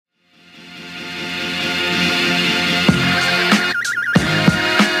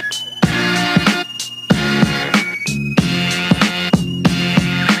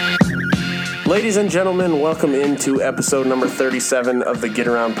Ladies and gentlemen, welcome into episode number 37 of the Get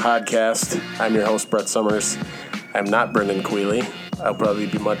Around podcast. I'm your host, Brett Summers. I'm not Brendan Quealy. I'll probably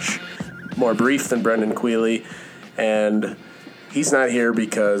be much more brief than Brendan Quealy, and he's not here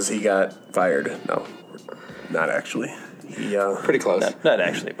because he got fired. No, not actually. Pretty close. Not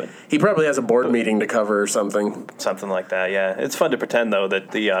actually, but he probably has a board meeting to cover or something. Something like that, yeah. It's fun to pretend, though,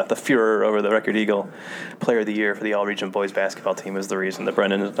 that the furor over the Record Eagle Player of the Year for the All-Region Boys basketball team is the reason that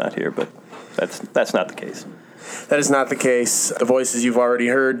Brendan is not here, but that's not the case. That is not the case. The voices you've already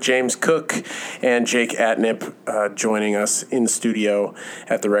heard, James Cook and Jake Atnip, joining us in studio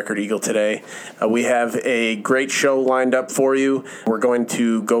at the Record Eagle today. We have a great show lined up for you. We're going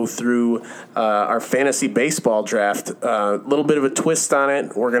to go through our fantasy baseball draft. A little bit of a twist on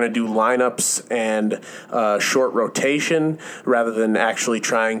it. We're going to do lineups and short rotation rather than actually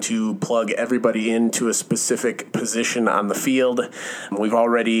trying to plug everybody into a specific position on the field. We've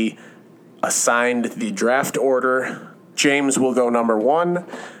already assigned the draft order. James will go number 1,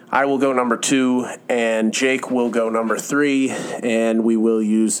 I will go number 2, and Jake will go number 3, and we will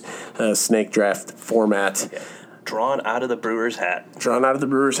use a snake draft format. Yeah. Drawn out of the Brewers hat. Drawn out of the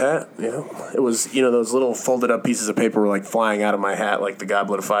Brewers hat, yeah. It was, those little folded up pieces of paper were like flying out of my hat like the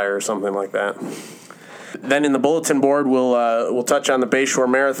Goblet of Fire or something like that. Then in the bulletin board, we'll touch on the Bayshore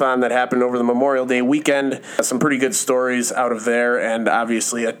Marathon that happened over the Memorial Day weekend. Some pretty good stories out of there, and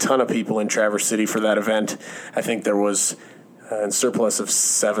obviously a ton of people in Traverse City for that event. I think there was a surplus of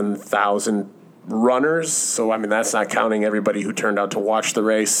 7,000 runners, so that's not counting everybody who turned out to watch the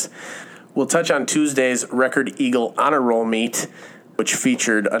race. We'll touch on Tuesday's Record Eagle Honor Roll meet, which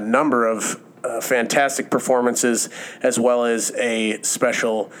featured a number of fantastic performances, as well as a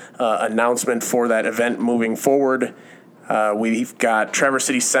special announcement for that event moving forward. We've got Traverse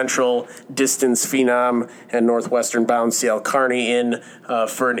City Central distance phenom and Northwestern bound Sielle Kearney in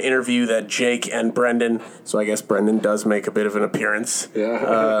for an interview that Jake and Brendan, so I guess Brendan does make a bit of an appearance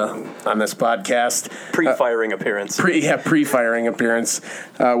on this podcast. Pre-firing appearance. Pre-firing appearance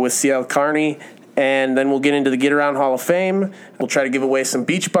with Sielle Kearney. And then we'll get into the Get Around Hall of Fame. We'll try to give away some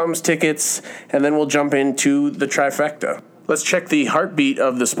Beach Bums tickets, and then we'll jump into the trifecta. Let's check the heartbeat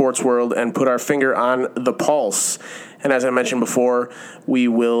of the sports world and put our finger on the pulse. And as I mentioned before, we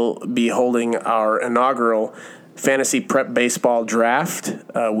will be holding our inaugural fantasy prep baseball draft.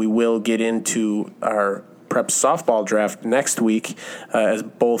 We will get into our prep softball draft next week, as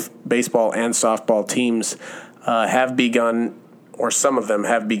both baseball and softball teams have begun, or some of them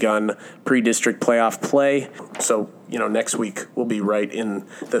have begun, pre-district playoff play. So, next week we'll be right in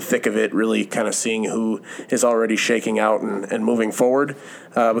the thick of it, really kind of seeing who is already shaking out and moving forward.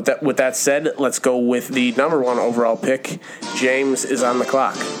 With that said, let's go with the number 1 overall pick. James is on the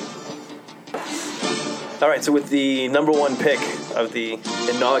clock. All right, so with the number 1 pick of the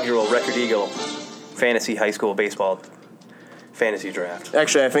inaugural Record Eagle Fantasy High School Baseball Fantasy Draft.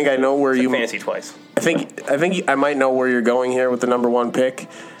 Actually, I think I know where you... Fantasy twice. I think I might know where you're going here with the number 1 pick.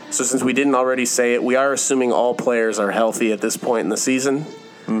 So since we didn't already say it, we are assuming all players are healthy at this point in the season.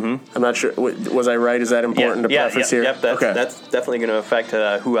 Mm-hmm. I'm not sure. Was I right? Is that important to preface here? Yep. That's definitely going to affect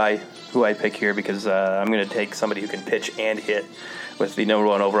who I pick here, because I'm going to take somebody who can pitch and hit with the number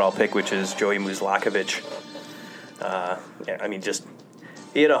 1 overall pick, which is Joey Muzlakovic.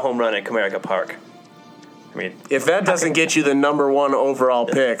 He hit a home run at Comerica Park. If that doesn't get you the number 1 overall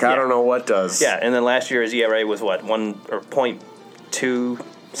pick, I don't know what does. Yeah, and then last year his ERA was what, 1 or 0.2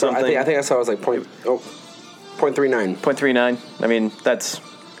 something? I think I saw it was like 0.39. 0.39.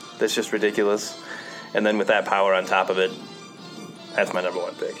 That's just ridiculous. And then with that power on top of it, that's my number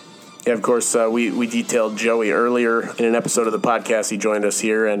 1 pick. Yeah, of course, we detailed Joey earlier in an episode of the podcast. He joined us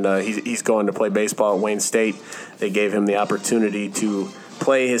here, and he's going to play baseball at Wayne State. They gave him the opportunity to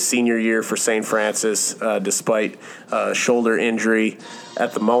play his senior year for St. Francis, despite shoulder injury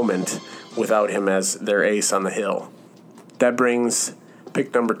at the moment, without him as their ace on the hill. That brings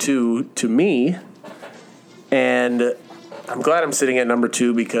pick number 2 to me, and I'm glad I'm sitting at number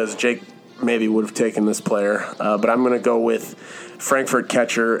 2 because Jake maybe would have taken this player, but I'm going to go with Frankfurt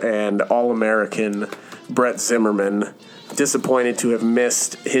catcher and All-American Brett Zimmerman. Disappointed to have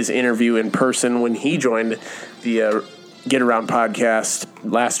missed his interview in person when he joined the Get Around podcast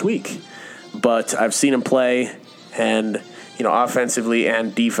last week, but I've seen him play, and offensively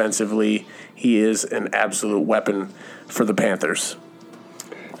and defensively, he is an absolute weapon for the Panthers.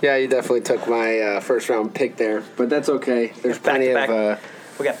 Yeah, you definitely took my first round pick there, but that's okay. There's plenty of.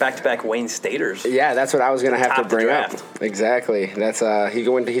 We got back-to-back Wayne Staters. Yeah, that's what I was going to have to bring up. Exactly. That's he's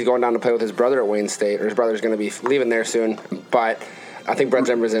going down to play with his brother at Wayne State, or his brother's going to be leaving there soon. But I think Brett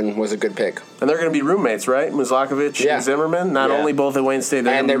Zimmerman was a good pick. And they're going to be roommates, right? Muslakovic and Zimmerman. Not only both at Wayne State,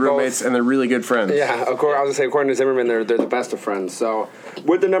 they're going to be roommates, and they're really good friends. Yeah, of course. I was going to say, according to Zimmerman, they're the best of friends. So,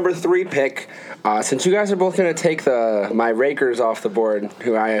 with the number 3 pick, since you guys are both going to take my Rakers off the board,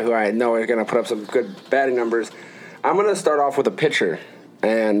 who I know are going to put up some good batting numbers, I'm going to start off with a pitcher.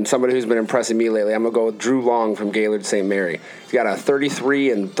 And somebody who's been impressing me lately, I'm going to go with Drew Long from Gaylord St. Mary. He's got a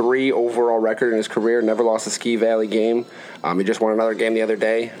 33-3 overall record in his career, never lost a Ski Valley game. He just won another game the other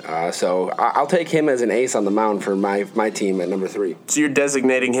day. So I'll take him as an ace on the mound for my team at number 3. So you're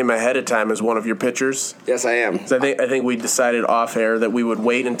designating him ahead of time as one of your pitchers? Yes, I am. So I think we decided off air that we would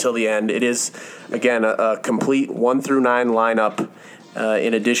wait until the end. It is, again, a complete 1 through 9 lineup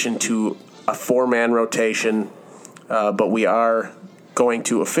in addition to a 4-man rotation. But we are going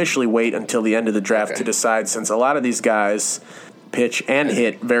to officially wait until the end of the draft to decide, since a lot of these guys pitch and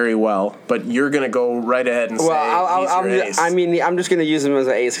hit very well. But you're going to go right ahead and say he's your ace. I'm just going to use him as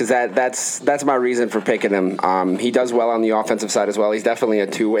an ace because that's my reason for picking him. He does well on the offensive side as well. He's definitely a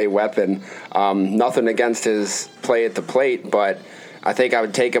two-way weapon. Nothing against his play at the plate, but I think I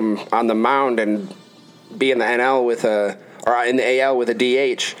would take him on the mound and be in the NL or in the AL with a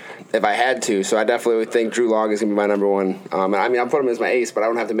DH if I had to. So I definitely would think Drew Long is going to be my number 1. I'll put him as my ace, but I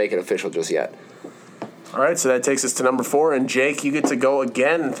don't have to make it official just yet. All right, so that takes us to number 4. And Jake, you get to go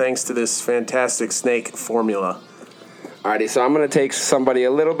again thanks to this fantastic snake formula. Alrighty, so I'm going to take somebody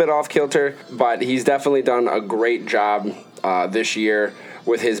a little bit off kilter, but he's definitely done a great job this year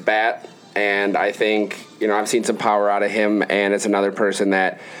with his bat. And I think, I've seen some power out of him, and it's another person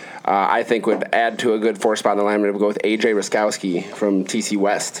that I think would add to a good 4-spot in the line. I'm going to go with A.J. Ruskowski from TC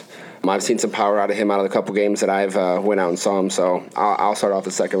West. I've seen some power out of him out of the couple games that I've went out and saw him, so I'll start off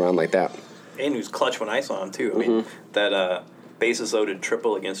the second round like that. And he was clutch when I saw him, too. I mean, that bases-loaded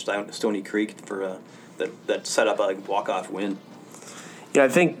triple against Stony Creek for that set up a walk-off win. Yeah, I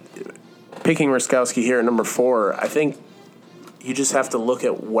think picking Ruskowski here at number 4, I think you just have to look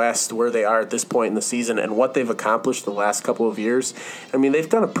at West, where they are at this point in the season and what they've accomplished the last couple of years. I mean, they've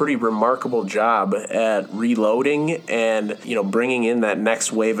done a pretty remarkable job at reloading and, bringing in that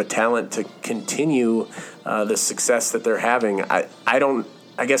next wave of talent to continue the success that they're having.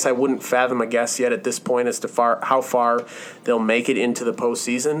 I guess I wouldn't fathom a guess yet at this point as to how far they'll make it into the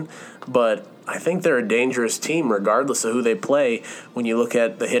postseason, but I think they're a dangerous team regardless of who they play when you look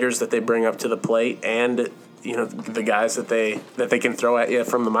at the hitters that they bring up to the plate and the guys that they can throw at you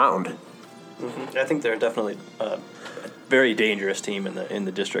from the mound. Mm-hmm. I think they're definitely a very dangerous team in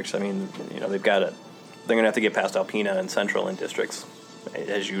the districts. I mean, they're going to have to get past Alpena and Central in districts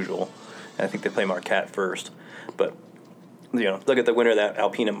as usual. And I think they play Marquette first, but look at the winner of that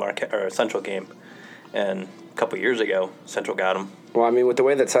Alpena Marquette or Central game, and a couple years ago Central got them. Well, I mean, with the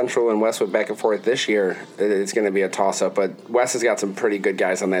way that Central and West went back and forth this year, it's going to be a toss-up. But West has got some pretty good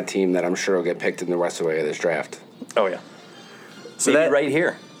guys on that team that I'm sure will get picked in the rest of the way of this draft. Oh, yeah. So maybe right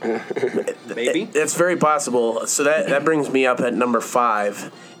here. Maybe. It's very possible. So that brings me up at number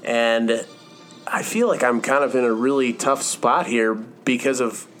 5. And I feel like I'm kind of in a really tough spot here because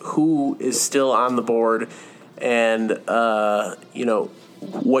of who is still on the board and,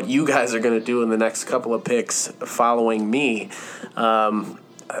 what you guys are going to do in the next couple of picks following me.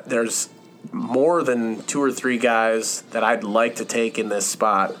 There's more than 2 or 3 guys that I'd like to take in this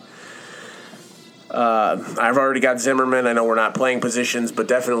spot. I've already got Zimmerman. I know we're not playing positions, but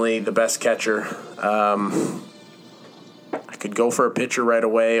definitely the best catcher. I could go for a pitcher right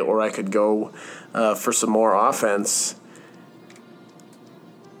away, or I could go for some more offense.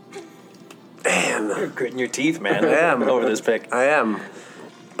 Man, you're gritting your teeth, man. I am over this pick. I am,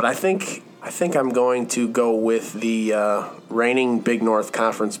 but I think I'm going to go with the reigning Big North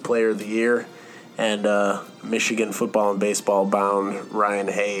Conference Player of the Year and Michigan football and baseball bound Ryan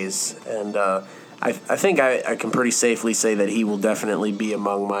Hayes, and I think I can pretty safely say that he will definitely be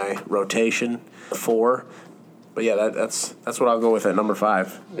among my rotation 4. But yeah, that's what I'll go with at number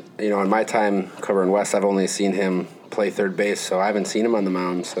 5. In my time covering West, I've only seen him play third base, so I haven't seen him on the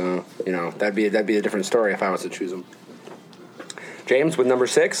mound. So that'd be a different story if I was to choose him. James with number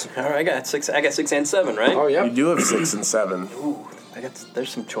 6. All right, I got 6 and 7, right? Oh yeah, you do have 6 and 7. Ooh, there's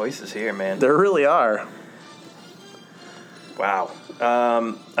some choices here, man. There really are. Wow.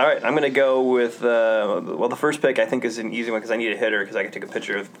 All right, I'm going to go with, the first pick I think is an easy one because I need a hitter because I can take a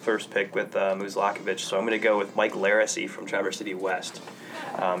picture of the first pick with Muslakovic. So I'm going to go with Mike Laracy from Traverse City West.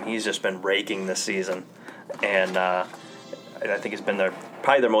 He's just been raking this season, and I think it's been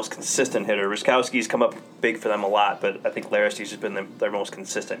probably their most consistent hitter. Ruskowski's come up big for them a lot, but I think Laristy's just been their most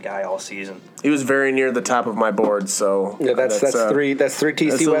consistent guy all season. He was very near the top of my board, so yeah, that's three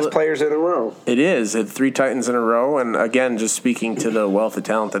TC West players in a row. It is. It's 3 Titans in a row, and again, just speaking to the wealth of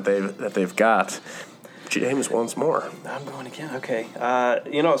talent that they've got. James once more. I'm going again. Okay.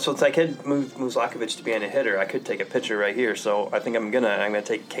 So I could move Muzlakovic to being a hitter. I could take a pitcher right here. So I think I'm gonna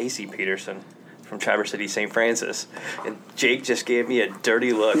take Casey Peterson from Traverse City St. Francis. And Jake just gave me a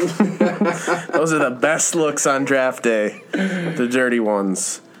dirty look. Those are the best looks on draft day, the dirty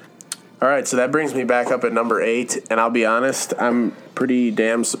ones. All right, so that brings me back up at number 8, and I'll be honest, I'm pretty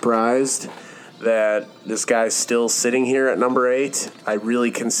damn surprised that this guy's still sitting here at number 8. I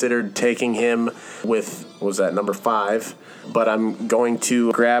really considered taking him with, number 5? But I'm going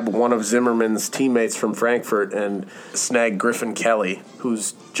to grab one of Zimmerman's teammates from Frankfurt and snag Griffin Kelly,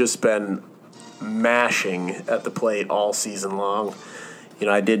 who's just been mashing at the plate all season long.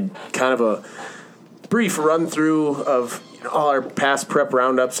 I did kind of a brief run through of all our past prep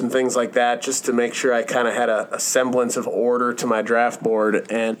roundups and things like that, just to make sure I kind of had a semblance of order to my draft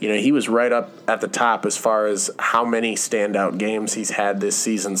board. And, he was right up at the top as far as how many standout games he's had this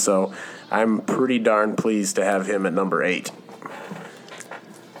season. So I'm pretty darn pleased to have him at number 8.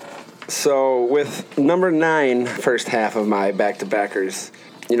 So with number 9, first half of my back-to-backers,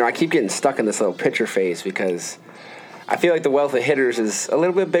 I keep getting stuck in this little pitcher phase because I feel like the wealth of hitters is a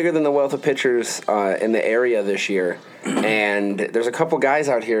little bit bigger than the wealth of pitchers in the area this year. And there's a couple guys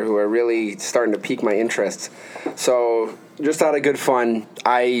out here who are really starting to pique my interest. So just out of good fun,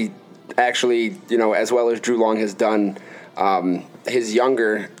 I actually, as well as Drew Long has done, his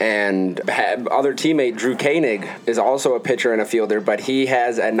younger and other teammate Drew Koenig is also a pitcher and a fielder, but he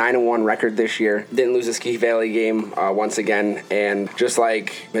has a 9-1 record this year. Didn't lose a Ski Valley game once again, and just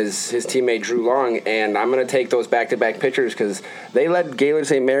like his teammate Drew Long. And I'm going to take those back-to-back pitchers because they led Gaylord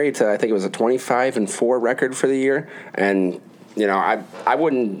St. Mary to, I think it was a 25-4 record for the year, and I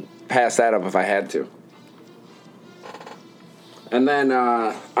wouldn't pass that up if I had to. And then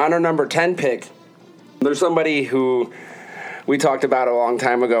on our number 10 pick, there's somebody who we talked about a long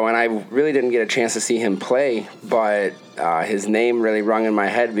time ago, and I really didn't get a chance to see him play, but his name really rung in my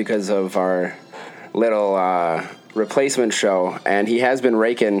head because of our little replacement show, and he has been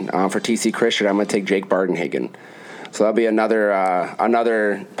raking for TC Christian. I'm going to take Jake Bardenhagen. So that'll be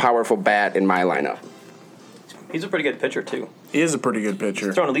another powerful bat in my lineup. He's a pretty good pitcher, too. He is a pretty good pitcher.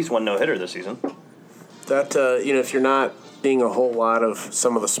 He's thrown at least one no-hitter this season. That, if you're not seeing a whole lot of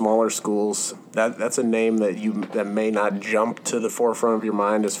some of the smaller schools, that's a name that may not jump to the forefront of your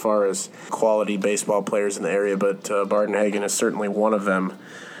mind as far as quality baseball players in the area, but Bardenhagen is certainly one of them.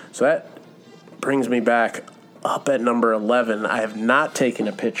 So that brings me back up at number 11. I have not taken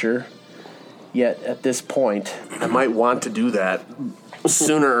a pitcher yet at this point. I might want to do that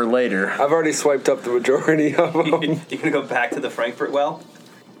sooner or later. I've already swiped up the majority of them. You going to go back to the Frankfurt well?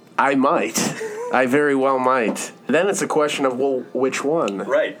 I might. I very well might. Then it's a question of, which one?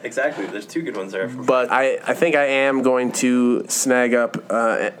 Right, exactly. There's 2 good ones there. But I think I am going to snag up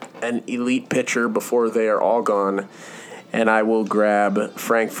an elite pitcher before they are all gone, and I will grab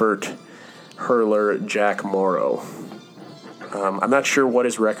Frankfurt hurler Jack Morrow. I'm not sure what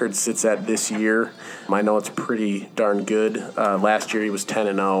his record sits at this year. I know it's pretty darn good. Last year he was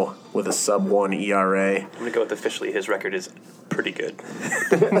 10-0 with a sub-1 ERA. I'm going to go with officially his record is pretty good.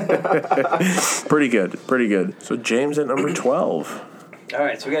 Pretty good. So James at number 12. All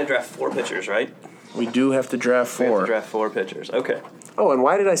right, so we got to draft 4 pitchers, right? We do have to draft 4. We have to draft 4 pitchers. Okay. Oh, and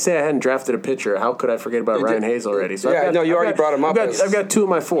why did I say I hadn't drafted a pitcher? How could I forget about Ryan Hayes already? So you already brought him up. I've got 2 of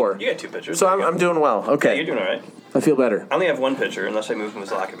my 4. You got 2 pitchers. So I'm doing well. Okay. Yeah, you're doing all right. I feel better. I only have 1 pitcher, unless I move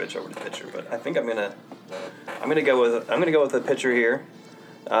Muzlakovic over to pitcher. But I think I'm gonna go with a pitcher here.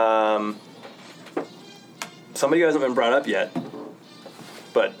 Somebody who hasn't been brought up yet,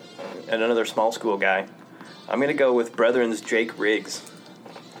 but another small school guy. I'm gonna go with Brethren's Jake Riggs.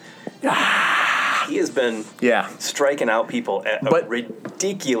 He has been striking out people at a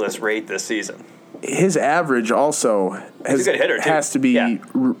ridiculous rate this season. His average also He's a good hitter, too. Has to be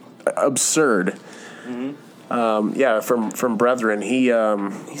absurd. Mm-hmm. From Brethren,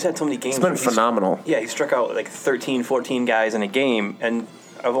 he's had so many games. He's been phenomenal. He struck out like 13, 14 guys in a game, and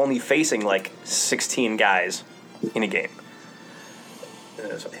of only facing like 16 guys in a game.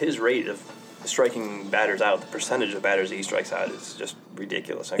 So his rate of striking batters out, the percentage of batters he strikes out is just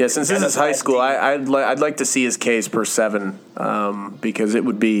ridiculous. Since this is high school, I'd like to see his Ks per 7 because it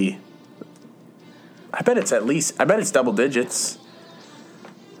would be. I bet it's double digits.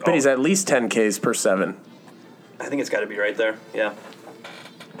 I bet he's at least 10 Ks per 7. I think it's got to be right there. Yeah.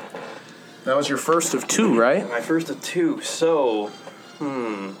 That was your first of 2, right? My first of 2. So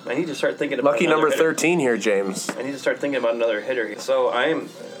I need to start thinking about Lucky another number hitter. 13 here, James. I need to start thinking about another hitter. So I'm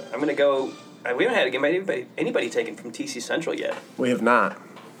going to go. We haven't had anybody taken from TC Central yet. We have not.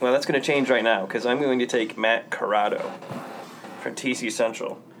 Well, that's going to change right now because I'm going to take Matt Corrado from TC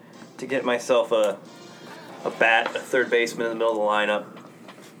Central to get myself a bat, a third baseman in the middle of the lineup.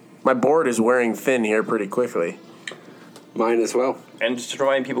 My board is wearing thin here pretty quickly. Mine as well. And just to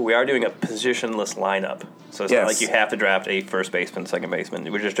remind people, we are doing a positionless lineup. So it's not like you have to draft a first baseman, second baseman.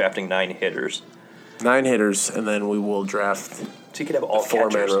 We're just drafting 9 hitters. 9 hitters, and then we will draft So you could have all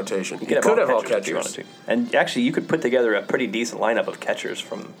four-man catchers. rotation. You could have all if you catchers. wanted to. And actually, you could put together a pretty decent lineup of catchers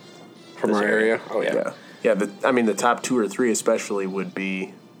from this our area. Oh, yeah. Yeah, the top 2 or 3 especially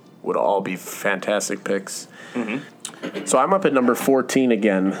would all be fantastic picks. Mm-hmm. So I'm up at number 14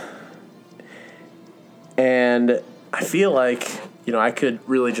 again. And I feel like, I could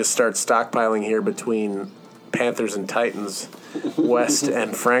really just start stockpiling here between Panthers and Titans, West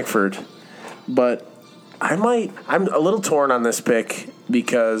and Frankfurt. But I'm a little torn on this pick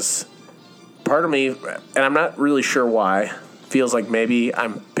because part of me, and I'm not really sure why, feels like maybe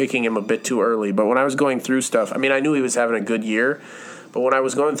I'm picking him a bit too early. But when I was going through stuff, I knew he was having a good year. But when I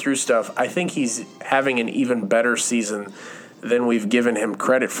was going through stuff, I think he's having an even better season than we've given him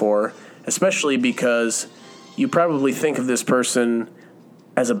credit for, especially because you probably think of this person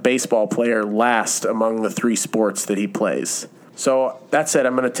as a baseball player last among the 3 sports that he plays. So that said,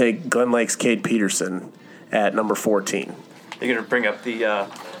 I'm going to take Glen Lake's Cade Peterson at number 14. You're going to bring up the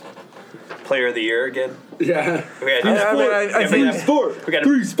player of the year again? Yeah. I think sport. We got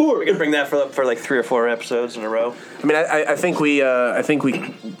to bring that for like 3 or 4 episodes in a row. I think we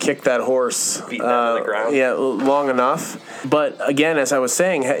kicked that horse Beat that to the ground. long enough. But again, as I was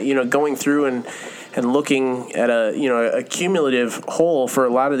saying, going through and looking at a cumulative whole for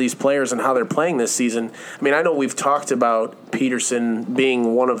a lot of these players and how they're playing this season. I know we've talked about Peterson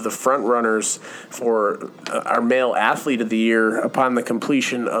being one of the front runners for our male athlete of the year upon the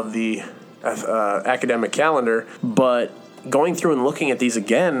completion of the academic calendar, but going through and looking at these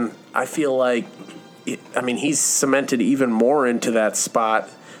again, I feel like he's cemented even more into that spot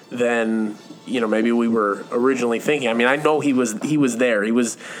than maybe we were originally thinking. I know he was there. He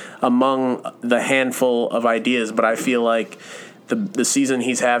was among the handful of ideas, but I feel like the season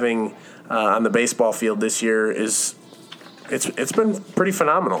he's having on the baseball field this year it's been pretty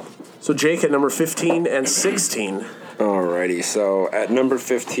phenomenal. So Jake at number 15 and 16. Alrighty, so at number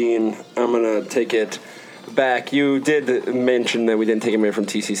 15, I'm going to take it back. You did mention that we didn't take him away from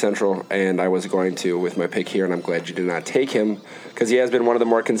TC Central, and I was going to with my pick here, and I'm glad you did not take him because he has been one of the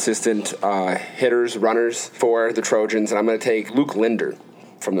more consistent hitters, runners for the Trojans, and I'm going to take Luke Linder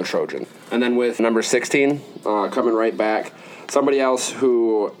from the Trojan. And then with number 16, coming right back, somebody else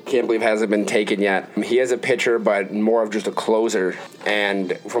who can't believe hasn't been taken yet. He is a pitcher, but more of just a closer.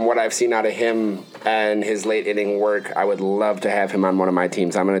 And from what I've seen out of him and his late inning work, I would love to have him on one of my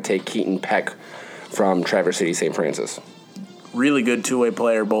teams. I'm going to take Keaton Peck from Traverse City, St. Francis. Really good two-way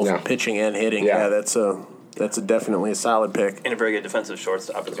player, both pitching and hitting. Yeah, that's definitely a solid pick. And a very good defensive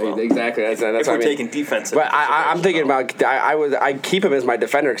shortstop as well. Exactly. That's if we're taking defensive. But I'm thinking about I keep him as my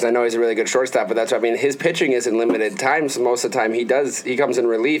defender because I know he's a really good shortstop. But that's what his pitching is in limited times. Most of the time he comes in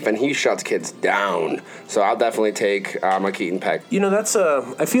relief and he shuts kids down. So I'll definitely take a Keaton Peck. That's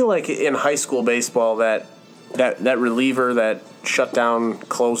I feel like in high school baseball that reliever, that shutdown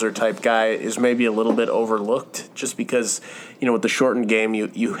closer type guy is maybe a little bit overlooked just because, with the shortened game,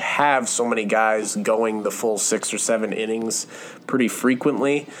 you have so many guys going the full 6 or 7 innings pretty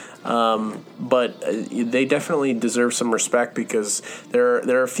frequently. But they definitely deserve some respect because there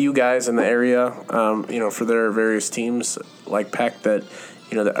are a few guys in the area, for their various teams like Peck that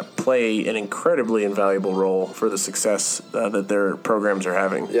play an incredibly invaluable role for the success that their programs are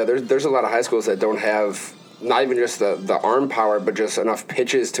having. Yeah, there's a lot of high schools that don't have not even just the arm power, but just enough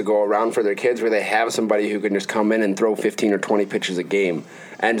pitches to go around for their kids where they have somebody who can just come in and throw 15 or 20 pitches a game.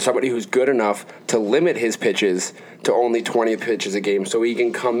 And somebody who's good enough to limit his pitches to only 20 pitches a game so he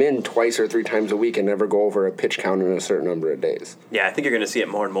can come in 2 or 3 times a week and never go over a pitch count in a certain number of days. Yeah, I think you're going to see it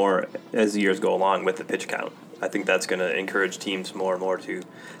more and more as the years go along with the pitch count. I think that's going to encourage teams more and more to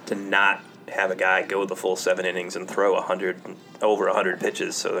not have a guy go the full 7 innings and throw over 100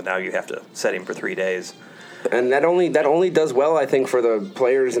 pitches, so now you have to set him for 3 days. And that only does well, I think, for the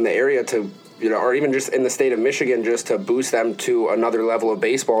players in the area to, or even just in the state of Michigan, just to boost them to another level of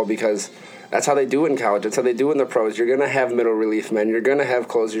baseball because that's how they do it in college. That's how they do it in the pros. You're going to have middle relief men. You're going to have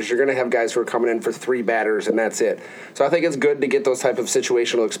closers. You're going to have guys who are coming in for 3 batters, and that's it. So I think it's good to get those type of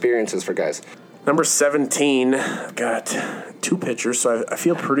situational experiences for guys. Number 17, I've got 2 pitchers, so I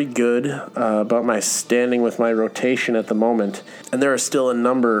feel pretty good about my standing with my rotation at the moment. And there are still a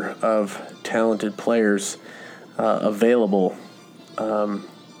number of talented players available.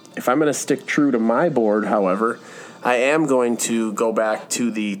 If I'm going to stick true to my board, however, I am going to go back to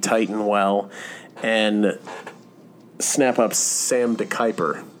the Titan well and snap up Sam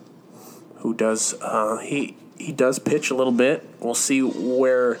DeKuyper, who does he does pitch a little bit. We'll see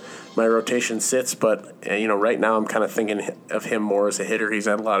where my rotation sits, but right now I'm kind of thinking of him more as a hitter. He's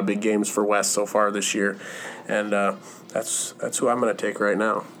had a lot of big games for West so far this year, and that's who I'm going to take right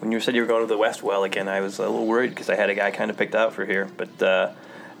now. When you said you were going to the West well again, I was a little worried because I had a guy kind of picked out for here, but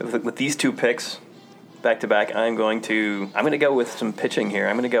with these 2 picks back to back, I'm going to go with some pitching here.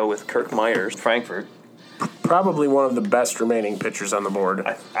 I'm going to go with Kirk Myers, Frankfurt. Probably one of the best remaining pitchers on the board.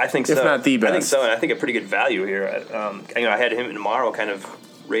 I think so. If not the best. I think so, and I think a pretty good value here. I had him and Morrow kind of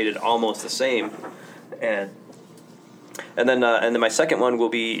rated almost the same, and then my second one will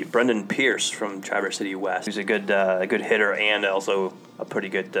be Brendan Pierce from Traverse City West. He's a good hitter and also a pretty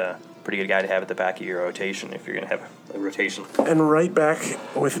good guy to have at the back of your rotation if you're going to have a rotation. And right back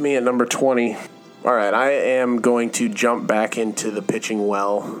with me at number 20. All right, I am going to jump back into the pitching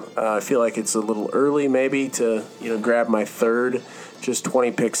well. I feel like it's a little early maybe to grab my third, just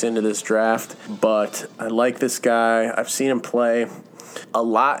 20 picks into this draft. But I like this guy. I've seen him play a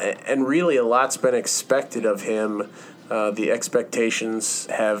lot, and really a lot's been expected of him. The expectations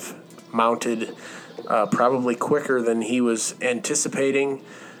have mounted probably quicker than he was anticipating.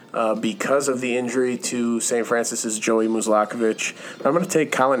 Because of the injury to St. Francis's Joey Muslakovic. I'm going to take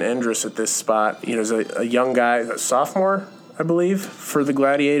Colin Endress at this spot. He's a young guy, a sophomore, I believe, for the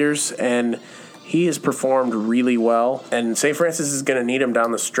Gladiators, and he has performed really well. And St. Francis is going to need him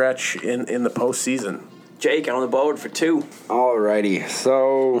down the stretch in the postseason. Jake, on the board for 2. Alrighty,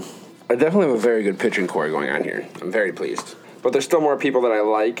 so I definitely have a very good pitching core going on here. I'm very pleased. But there's still more people that I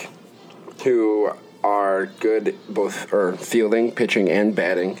like who are good both fielding, pitching, and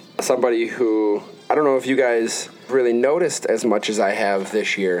batting. Somebody who, I don't know if you guys really noticed as much as I have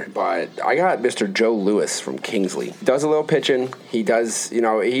this year, but I got Mr. Joe Lewis from Kingsley. Does a little pitching. He does,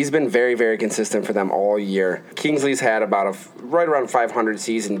 he's been very, very consistent for them all year. Kingsley's had about right around 500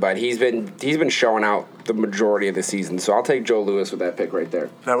 season, but he's been showing out the majority of the season. So I'll take Joe Lewis with that pick right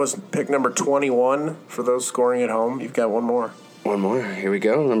there. That was pick number 21 for those scoring at home. You've got one more. One more. Here we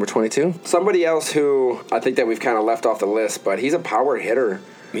go. Number 22. Somebody else who I think that we've kind of left off the list, but he's a power hitter.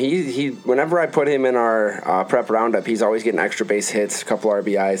 He whenever I put him in our prep roundup, he's always getting extra base hits, a couple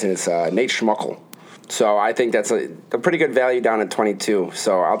RBIs, and it's Nate Schmuckel. So I think that's a pretty good value down at 22.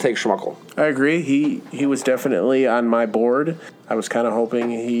 So I'll take Schmuckel. I agree. He was definitely on my board. I was kind of hoping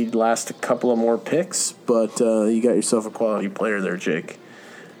he'd last a couple of more picks, but you got yourself a quality player there, Jake.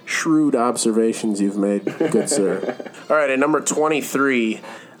 Shrewd observations you've made, good sir. All right, at number 23,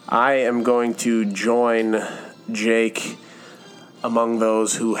 I am going to join Jake among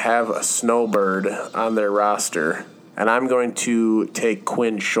those who have a snowbird on their roster, and I'm going to take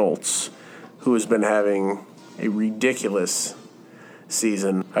Quinn Schultz, who has been having a ridiculous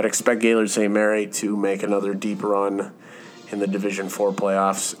season. I'd expect Gaylord St. Mary to make another deep run in the Division IV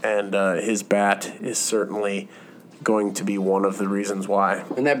playoffs, and his bat is certainly going to be one of the reasons why.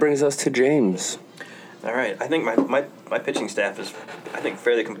 And that brings us to James. All right. I think my pitching staff is,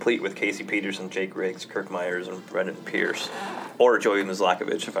 fairly complete with Casey Peterson, Jake Riggs, Kirk Myers, and Brendan Pierce, or Joey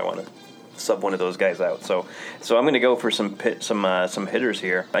Muslakovic if I want to sub one of those guys out. So I'm going to go for some hitters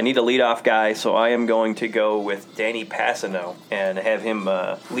here. I need a leadoff guy, so I am going to go with Danny Passano and have him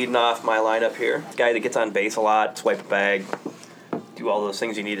leading off my lineup here. Guy that gets on base a lot, swipe a bag, do all those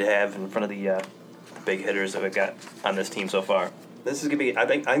things you need to have in front of the big hitters that we've got on this team so far. This is gonna be. I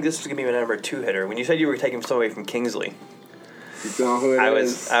think this is gonna be my number 2 hitter. When you said you were taking somebody from Kingsley, you know who it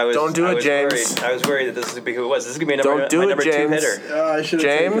is. Don't do it, James. I was worried that this would be who it was. This is gonna be my number 2 hitter. I should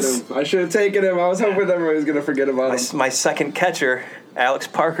have taken him. I should have taken him. I was hoping everybody was gonna forget about him. My second catcher, Alex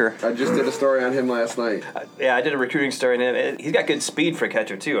Parker. I just did a story on him last night. Yeah, I did a recruiting story on him. He's got good speed for a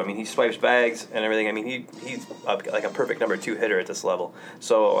catcher too. I mean, he swipes bags and everything. I mean, he's like a perfect number 2 hitter at this level.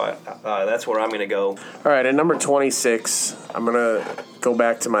 So that's where I'm going to go. All right, at number 26, I'm going to go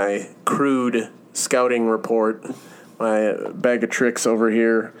back to my crude scouting report, my bag of tricks over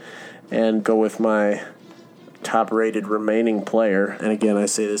here, and go with my top-rated remaining player. And again, I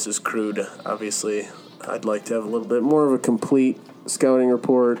say this is crude. Obviously, I'd like to have a little bit more of a complete scouting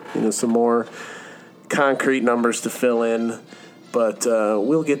report, some more concrete numbers to fill in. But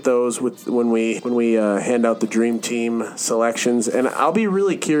we'll get those when we hand out the Dream Team selections. And I'll be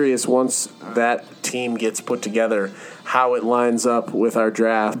really curious once that team gets put together how it lines up with our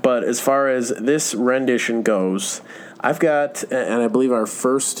draft. But as far as this rendition goes, I've got, and I believe our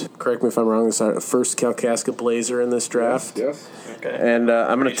first, correct me if I'm wrong, this is our first Kalkaska Blazer in this draft. Yes. Okay. And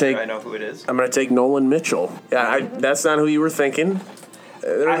I'm going to take. Sure I know who it is. I'm going to take Nolan Mitchell. Yeah, that's not who you were thinking.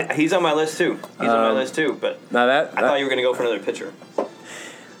 He's on my list too. But now I thought you were going to go for another pitcher.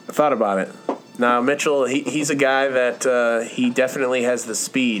 I thought about it. Now Mitchell, he's a guy that he definitely has the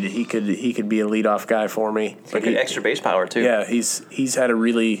speed. He could be a leadoff guy for me. But extra base power too. Yeah, he's had a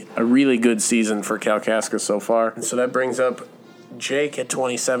really good season for Kalkaska so far. So that brings up Jake at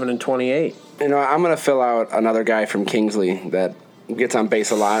 27 and 28. You know, I'm going to fill out another guy from Kingsley that gets on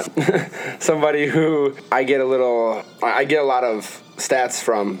base a lot. Somebody who I get a lot of stats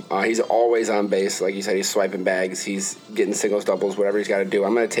from. He's always on base. Like you said, he's swiping bags. He's getting singles, doubles, whatever he's got to do.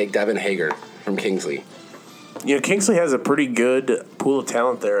 I'm going to take Devin Hager from Kingsley. You know, Kingsley has a pretty good pool of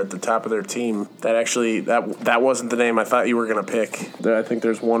talent there at the top of their team. That actually, that wasn't the name I thought you were going to pick. I think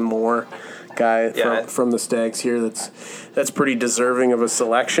there's one more guy from the Stags here that's pretty deserving of a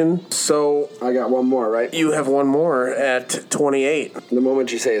selection. So I got one more, right? You have one more at 28. The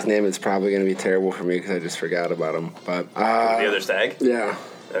moment you say his name, it's probably going to be terrible for me because I just forgot about him. But the other Stag? Yeah.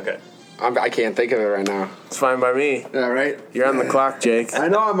 Okay. I can't think of it right now. It's fine by me. Yeah, right? You're on the clock, Jake. I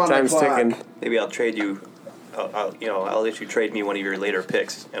know I'm on Time's the clock. ticking. Maybe I'll trade you. I'll let you trade me one of your later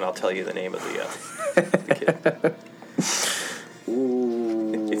picks, and I'll tell you the name of the kid.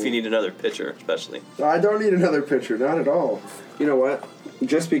 If you need another pitcher, especially. I don't need another pitcher, not at all. You know what?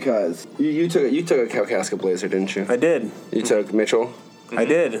 Just because you took a Kalkaska Blazer, didn't you? I did. You took Mitchell. Mm-hmm. I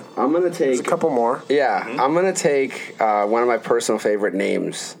did. I'm gonna take There's a couple more. Yeah, I'm gonna take one of my personal favorite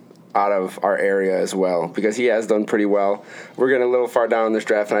names out of our area as well because he has done pretty well. We're getting a little far down in this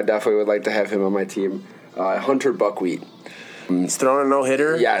draft, and I definitely would like to have him on my team. Hunter Buckwheat. He's throwing a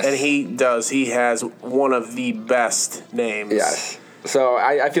no-hitter. Yes. And he does. He has one of the best names. Yes. So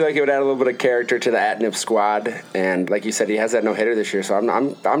I feel like it would add a little bit of character to the Atnip squad, and like you said, he has that no-hitter this year, so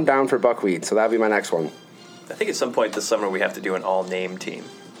I'm down for Buckwheat, so that'll be my next one. I think at some point this summer we have to do an all-name team.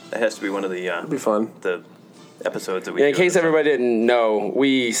 That has to be one of the It'd be fun. The episodes that we do. In case everybody didn't know,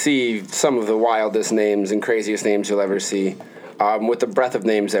 we see some of the wildest names and craziest names you'll ever see. With the breadth of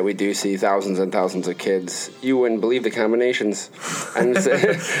names that we do see, thousands and thousands of kids, you wouldn't believe the combinations. And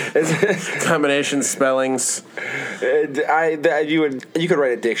combinations, spellings. You could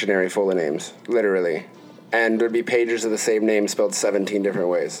write a dictionary full of names, literally, and there'd be pages of the same name spelled 17 different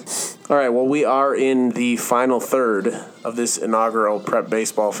ways. All right, well, we are in the final third of this inaugural Prep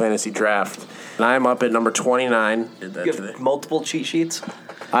Baseball Fantasy Draft, and I'm up at number 29. Did that You today. have multiple cheat sheets?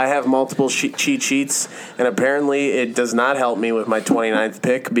 I have multiple cheat sheets, and apparently it does not help me with my 29th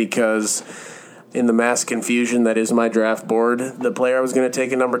pick because in the mass confusion that is my draft board, the player I was going to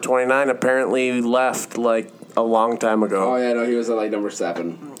take at number 29 apparently left like a long time ago. Oh, yeah, no, he was at like number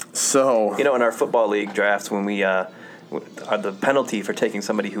 7. So, in our football league drafts, when we the penalty for taking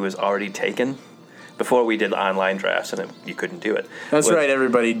somebody who was already taken, before we did online drafts, and you couldn't do it. That's right,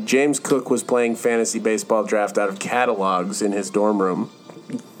 everybody. James Cook was playing fantasy baseball draft out of catalogs in his dorm room.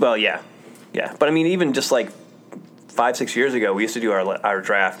 Well, yeah. But I mean, even just like 5-6 years ago, we used to do our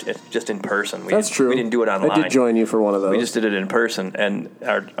draft just in person. That's true. We didn't do it online. I did join you for one of those. We just did it in person, and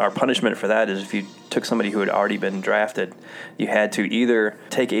our punishment for that is if you took somebody who had already been drafted, you had to either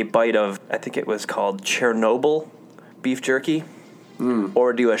take a bite of, I think it was called Chernobyl beef jerky,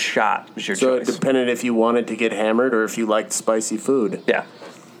 or do a shot was your choice. So it depended if you wanted to get hammered or if you liked spicy food. Yeah.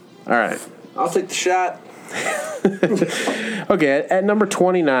 All right. I'll take the shot. Okay, at number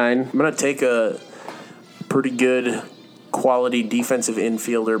 29, I'm going to take a pretty good quality defensive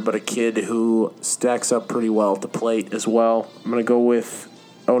infielder, but a kid who stacks up pretty well at the plate as well. I'm going to go with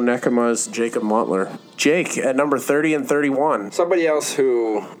Onekama's Jacob Montler. Jake at number 30 and 31. Somebody else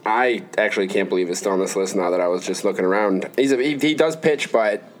who I actually can't believe is still on this list now that I was just looking around. He does pitch,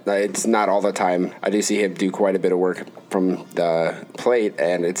 but it's not all the time. I do see him do quite a bit of work from the plate,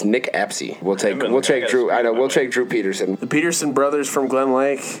 and it's Nick Apsey. We'll take Drew. I know we'll take Drew Peterson. The Peterson brothers from Glen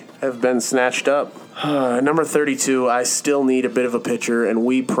Lake have been snatched up. Number 32, I still need a bit of a pitcher, and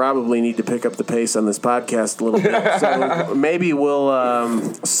we probably need to pick up the pace on this podcast a little bit. So maybe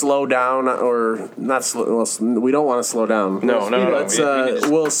we'll slow down, or not slow. Well, we don't want to slow down. No.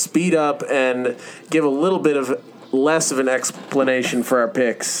 We'll speed up and give a little bit of less of an explanation for our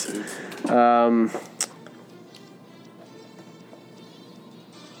picks.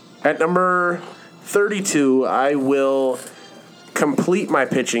 At number 32, I will complete my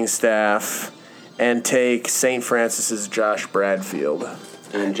pitching staff and take St. Francis's Josh Bradfield.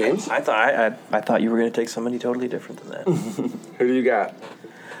 And James? I thought you were going to take somebody totally different than that. Who do you got?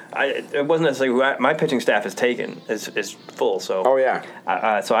 It wasn't necessarily who my pitching staff is taken is full. So Oh,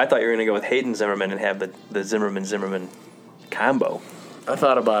 yeah. so I thought you were going to go with Hayden Zimmerman and have the Zimmerman combo. I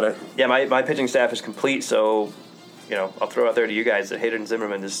thought about it. Yeah, my pitching staff is complete. So I'll throw out there to you guys that Hayden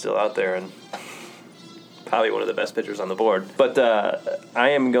Zimmerman is still out there and probably one of the best pitchers on the board. But I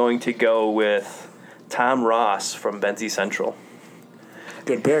am going to go with Tom Ross from Benzie Central.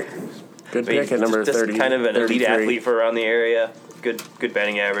 Good pick. Good pick at number 30. Kind of an 33. elite athlete for around the area. Good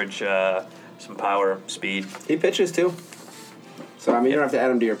batting average, some power, speed. He pitches, too. So, you don't have to add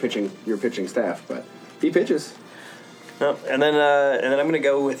him to your pitching staff, but he pitches. No, and then I'm going to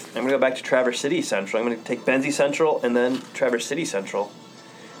go back to Traverse City Central. I'm going to take Benzie Central and then Traverse City Central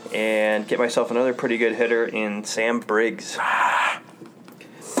and get myself another pretty good hitter in Sam Briggs. All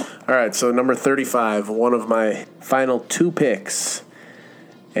right, so number 35, one of my final 2 picks.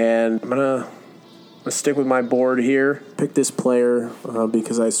 And I'm going to stick with my board here. Pick this player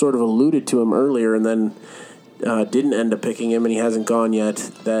because I sort of alluded to him earlier and then didn't end up picking him, and he hasn't gone yet.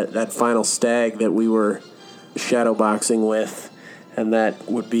 That final stag that we were shadow boxing with, and that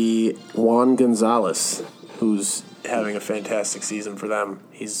would be Juan Gonzalez, who's having a fantastic season for them.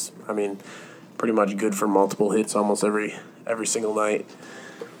 He's, pretty much good for multiple hits almost every single night.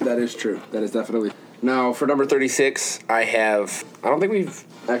 That is true. That is definitely. Now, for number 36, I don't think we've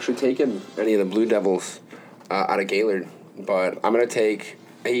actually taken any of the Blue Devils out of Gaylord, but I'm going to take,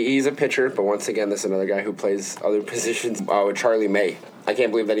 he's a pitcher, but once again, this is another guy who plays other positions with Charlie May. I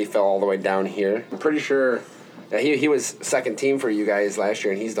can't believe that he fell all the way down here. I'm pretty sure he was second team for you guys last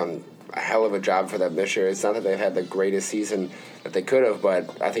year, and he's done a hell of a job for them this year. It's not that they've had the greatest season that they could have,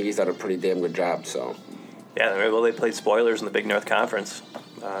 but I think he's done a pretty damn good job. So, yeah, well, they played spoilers in the Big North Conference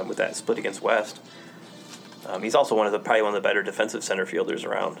with that split against West. He's also probably one of the better defensive center fielders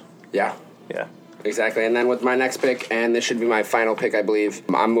around. Yeah. Yeah. Exactly. And then with my next pick, and this should be my final pick, I believe,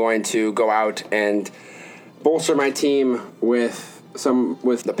 I'm going to go out and bolster my team with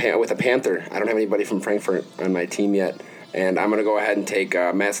a Panther. I don't have anybody from Frankfurt on my team yet, and I'm going to go ahead and take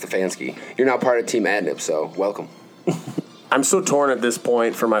Matt Stefanski. You're now part of Team Adnip, so welcome. I'm so torn at this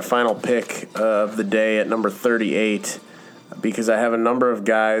point for my final pick of the day at number 38 because I have a number of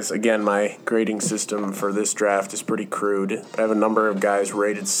guys. Again, my grading system for this draft is pretty crude, but I have a number of guys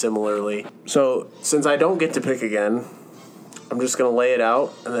rated similarly. So since I don't get to pick again, I'm just going to lay it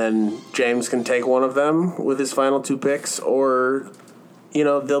out, and then James can take one of them with his final 2 picks, or,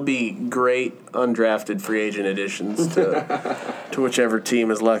 they'll be great undrafted free agent additions to whichever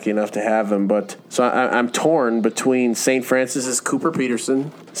team is lucky enough to have them. But so I'm torn between St. Francis's Cooper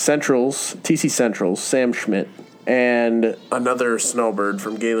Peterson, TC Central's Sam Schmidt, and another snowbird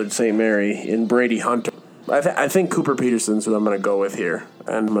from Gaylord St. Mary in Brady Hunter. I think Cooper Peterson's who I'm going to go with here.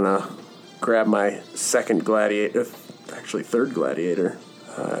 And I'm going to grab my third gladiator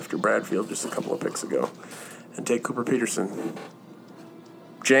after Bradfield just a couple of picks ago, and take Cooper Peterson.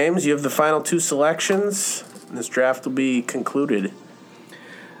 James, you have the final 2 selections, and this draft will be concluded.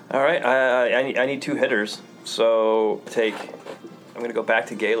 All right, I need 2 hitters, so I'm going to go back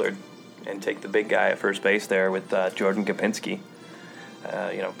to Gaylord and take the big guy at first base there with Jordan Kapinski.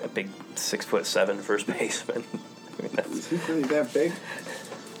 A big 6'7" first baseman. Is he really that big?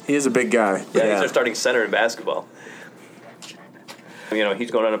 He is a big guy. Yeah, he's our starting center in basketball. He's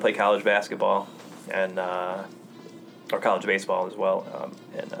going on to play college basketball and or college baseball as well.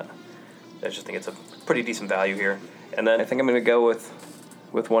 I just think it's a pretty decent value here. And then I think I'm going to go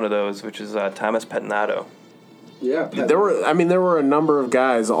with one of those, which is Thomas Pettinato. Yeah. There were a number of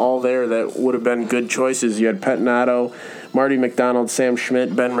guys all there that would have been good choices. You had Pettinato, Marty McDonald, Sam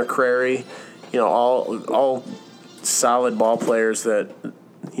Schmidt, Ben McCrary, all solid ball players that,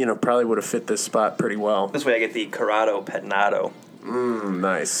 probably would have fit this spot pretty well. This way I get the Corrado Pettinato.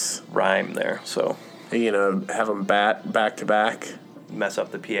 Nice. Rhyme there, so. Have them bat back to back. Mess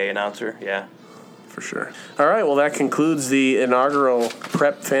up the PA announcer, yeah. For sure. All right, well, that concludes the inaugural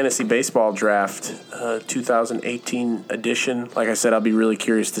Prep Fantasy Baseball Draft 2018 edition. Like I said, I'll be really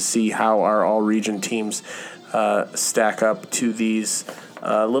curious to see how our all-region teams stack up to these.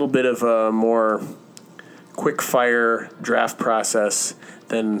 A little bit of a more quick-fire draft process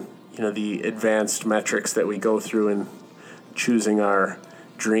than the advanced metrics that we go through in choosing our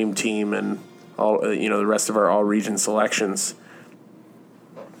dream team and all the rest of our all-region selections.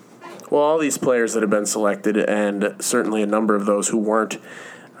 Well, all these players that have been selected, and certainly a number of those who weren't,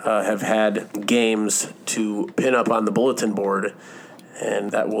 have had games to pin up on the bulletin board,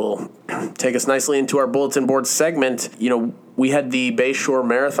 and that will take us nicely into our bulletin board segment. We had the Bayshore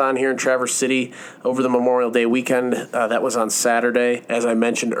Marathon here in Traverse City over the Memorial Day weekend. That was on Saturday. As I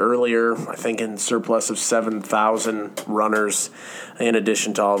mentioned earlier, I think in surplus of 7,000 runners, in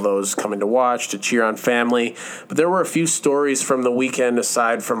addition to all those coming to watch, to cheer on family. But there were a few stories from the weekend,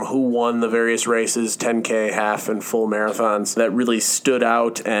 aside from who won the various races, 10K, half, and full marathons, that really stood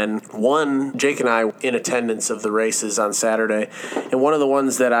out. And one, Jake and I in attendance of the races on Saturday. And one of the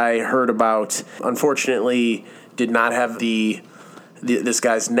ones that I heard about, unfortunately, did not have this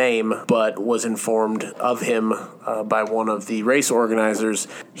guy's name, but was informed of him by one of the race organizers.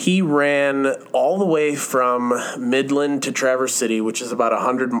 He ran all the way from Midland to Traverse City, which is about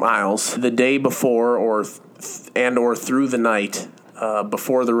 100 miles, the day before or through the night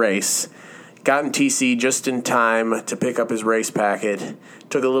before the race. Got in TC just in time to pick up his race packet,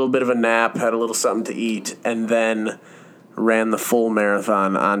 took a little bit of a nap, had a little something to eat, and then ran the full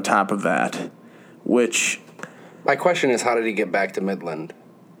marathon on top of that, which... My question is, how did he get back to Midland?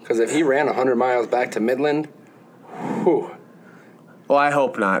 Because if he ran 100 miles back to Midland, whew. Well, I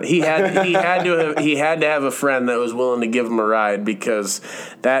hope not. He had to have a friend that was willing to give him a ride, because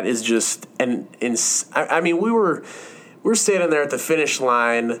that is just I mean, we were standing there at the finish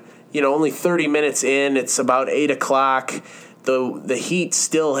line, only 30 minutes in. It's about 8 o'clock. The heat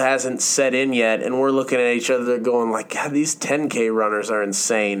still hasn't set in yet, and we're looking at each other going like, God, these 10K runners are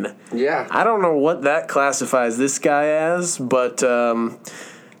insane. Yeah. I don't know what that classifies this guy as, but I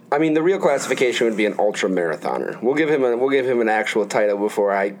mean, the real classification would be an ultra marathoner. We'll give him an actual title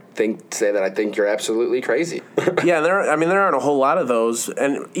before I say that I think you're absolutely crazy. Yeah, there aren't a whole lot of those,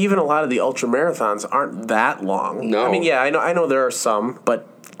 and even a lot of the ultra marathons aren't that long. No. I mean, yeah, I know there are some, but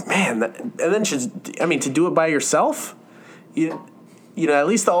man, to do it by yourself. At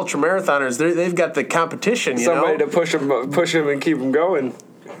least the ultra marathoners, they've got the competition. Somebody to push him and keep him going.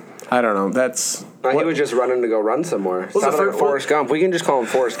 I don't know. That's he was just running to go run somewhere. It's not like Forrest Gump. We can just call him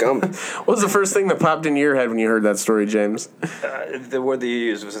Forrest Gump. What was the first thing that popped into your head when you heard that story, James? The word that you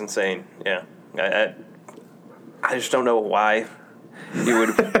used was insane. Yeah, I just don't know why you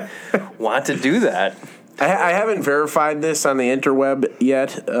would want to do that. I haven't verified this on the interweb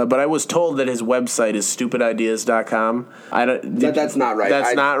yet, but I was told that his website is stupidideas.com. That's not right.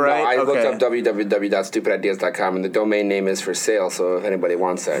 That's not right? No, I looked up www.stupidideas.com, and the domain name is for sale, so if anybody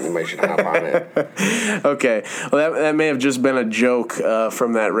wants that, anybody should hop on it. Okay. Well, that may have just been a joke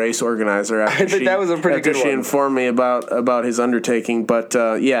from that race organizer. I think that was a pretty good one. After she informed me about his undertaking. But,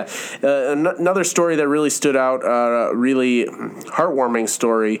 another story that really stood out, really heartwarming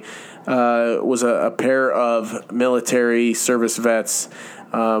story, was a pair of military service vets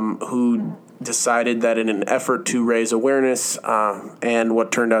who decided that in an effort to raise awareness and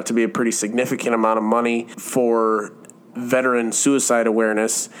what turned out to be a pretty significant amount of money for veteran suicide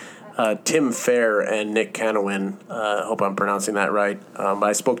awareness, Tim Fair and Nick Canowin, I hope I'm pronouncing that right, but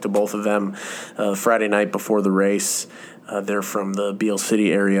I spoke to both of them Friday night before the race. They're from the Beale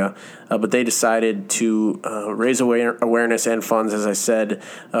City area, but they decided to raise awareness and funds, as I said,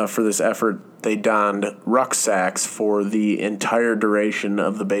 for this effort. They donned rucksacks for the entire duration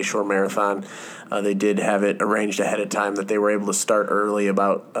of the Bayshore Marathon. They did have it arranged ahead of time that they were able to start early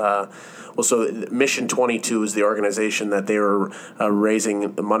so Mission 22 is the organization that they were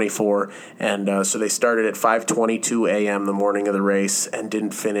raising money for, and so they started at 5:22 a.m. the morning of the race and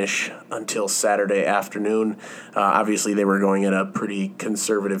didn't finish until Saturday afternoon. Obviously, they were going at a pretty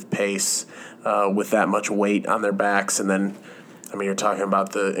conservative pace with that much weight on their backs, and then, you're talking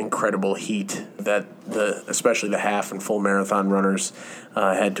about the incredible heat that especially the half and full marathon runners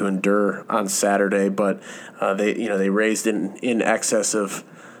had to endure on Saturday. But they raised in excess of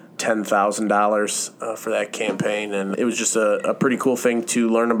 $10,000 for that campaign, and it was just a pretty cool thing to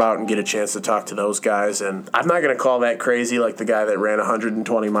learn about and get a chance to talk to those guys. And I'm not going to call that crazy like the guy that ran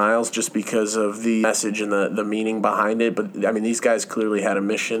 120 miles just because of the message and the meaning behind it, but these guys clearly had a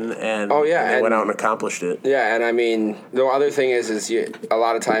mission, and they went out and accomplished it. Yeah, and the other thing is a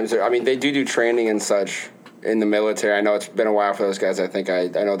lot of times they do training and such in the military. I know it's been a while for those guys. I think I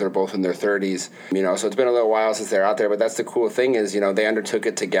know they're both in their 30s, so it's been a little while since they're out there, but that's the cool thing is, they undertook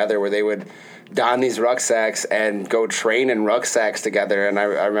it together where they would don these rucksacks and go train in rucksacks together. And I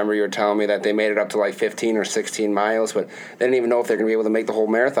remember you were telling me that they made it up to like 15 or 16 miles, but they didn't even know if they're going to be able to make the whole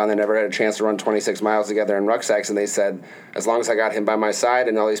marathon. They never had a chance to run 26 miles together in rucksacks, and they said, as long as I got him by my side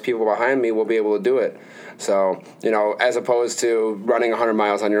and all these people behind me, we'll be able to do it. So, as opposed to running 100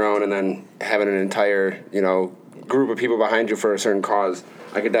 miles on your own and then having an entire, group of people behind you for a certain cause,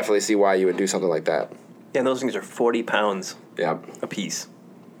 I could definitely see why you would do something like that. Yeah, and those things are 40 pounds a piece.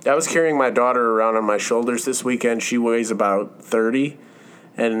 I was carrying my daughter around on my shoulders this weekend. She weighs about 30,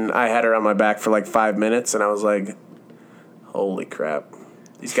 and I had her on my back for like 5 minutes, and I was like, Holy crap.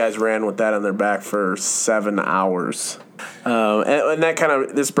 These guys ran with that on their back for 7 hours. And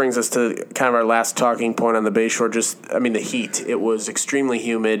that this brings us to kind of our last talking point on the Bayshore. The heat. It was extremely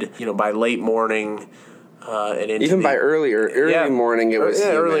humid, by late morning. And into by early morning, it was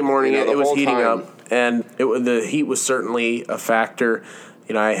humid. Early morning, it was heating time. up. And the heat was certainly a factor.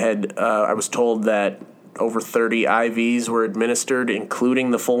 I was told that over 30 IVs were administered,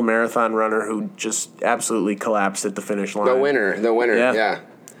 including the full marathon runner who just absolutely collapsed at the finish line. The winner, yeah.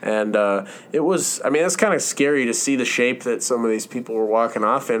 And it was, that's kind of scary to see the shape that some of these people were walking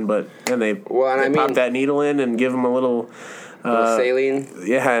off in, but then they pop that needle in and give them a little saline.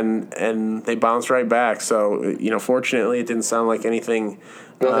 Yeah, and they bounced right back. So, fortunately it didn't sound like anything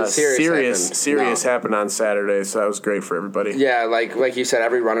serious happened on Saturday, so that was great for everybody. Yeah, like you said,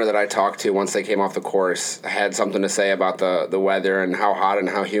 every runner that I talked to once they came off the course had something to say about the weather and how hot and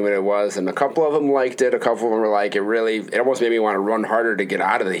how humid it was, and a couple of them liked it. A couple of them were like, it almost made me want to run harder to get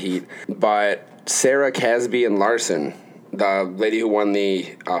out of the heat. But Sarah, Casby, and Larson, the lady who won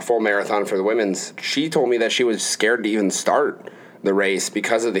the full marathon for the women's, she told me that she was scared to even start the race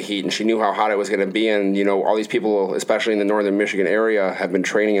because of the heat, and she knew how hot it was going to be. And all these people, especially in the northern Michigan area, have been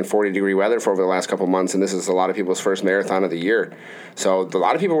training in 40-degree weather for over the last couple of months, and this is a lot of people's first marathon of the year. So a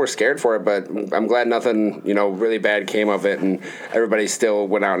lot of people were scared for it, but I'm glad nothing really bad came of it, and everybody still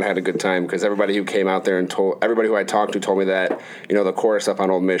went out and had a good time, because everybody who came out there and everybody who I talked to told me that the course up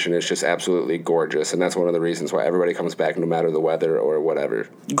on Old Mission is just absolutely gorgeous, and that's one of the reasons why everybody comes back no matter the weather or whatever.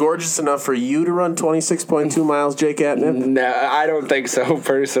 Gorgeous enough for you to run 26.2 miles, Jake Atnip? No, I don't think so,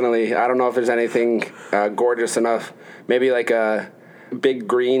 personally. I don't know if there's anything gorgeous enough. Maybe like a big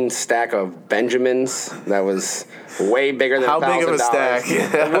green stack of Benjamins that was way bigger than $1,000. How big of a stack?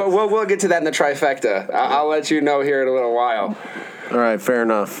 we'll get to that in the trifecta. I'll let you know here in a little while. All right, fair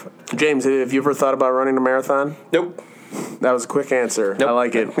enough. James, have you ever thought about running a marathon? Nope. That was a quick answer. Nope. I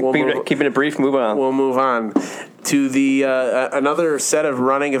like it. Keeping it brief, move on. We'll move on to the another set of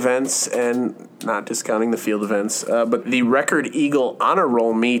running events, and not discounting the field events, but the Record Eagle Honor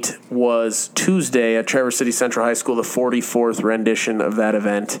Roll meet was Tuesday at Traverse City Central High School, the 44th rendition of that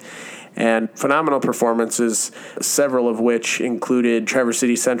event. And phenomenal performances, several of which included Traverse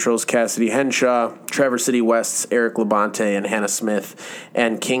City Central's Cassidy Henshaw, Traverse City West's Erik LaBonte and Hannah Smith,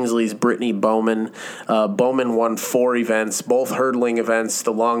 and Kingsley's Brittany Bowman. Bowman won 4 events, both hurdling events,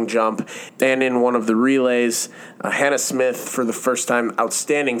 the long jump, and in one of the relays. Hannah Smith, for the first time,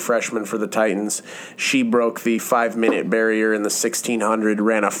 outstanding freshman for the Titans. She broke the 5-minute barrier in the 1600,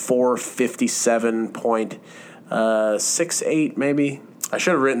 ran a 4:57.68 maybe. I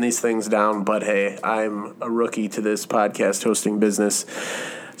should have written these things down, but hey, I'm a rookie to this podcast hosting business,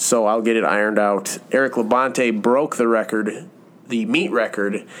 so I'll get it ironed out. Erik LaBonte broke the record, the meet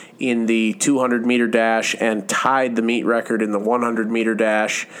record, in the 200-meter dash and tied the meet record in the 100-meter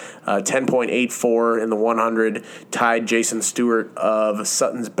dash. 10.84 in the 100, tied Jason Stewart of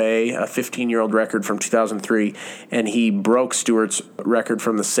Sutton's Bay, a 15-year-old record from 2003, and he broke Stewart's record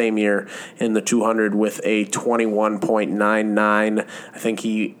from the same year in the 200 with a 21.99. I think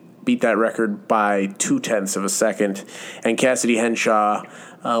he beat that record by 0.2 of a second. And Cassidy Henshaw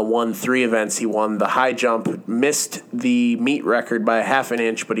won 3 events. He won the high jump, missed the meet record by 1/2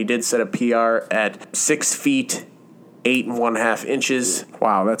 inch, but he did set a PR at 6 feet 8 1/2 inches.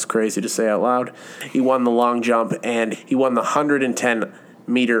 Wow, that's crazy to say out loud. He won the long jump, and he won the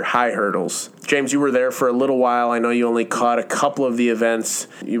 110-meter high hurdles. James, you were there for a little while. I know you only caught a couple of the events,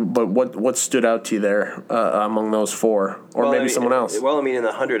 but what stood out to you there among those 4? Or maybe someone else? Well, in the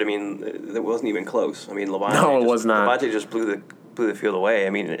 100, it wasn't even close. LaBonte. No, it was not. LaBonte just blew the field away.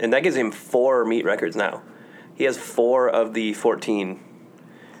 And that gives him 4 meet records now. He has 4 of the 14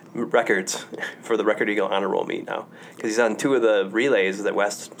 records for the Record Eagle Honor Roll meet now, because he's on 2 of the relays that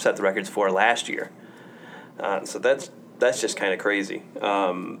West set the records for last year. So that's just kind of crazy.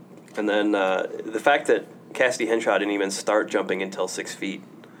 And then the fact that Cassidy Henshaw didn't even start jumping until 6 feet.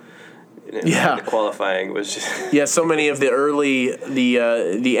 The qualifying was just so many of the early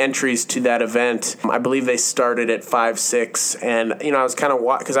the entries to that event, I believe they started at 5'6", and I was kind of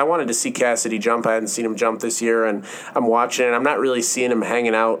because I wanted to see Cassidy jump. I hadn't seen him jump this year, and I'm watching it. I'm not really seeing him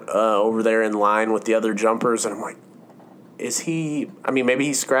hanging out over there in line with the other jumpers, and I'm like, is he? Maybe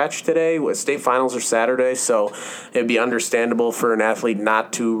he scratched today. State finals are Saturday, so it'd be understandable for an athlete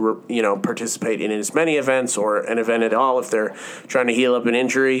not to, participate in as many events or an event at all if they're trying to heal up an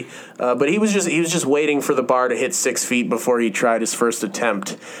injury. But he was just waiting for the bar to hit 6 feet before he tried his first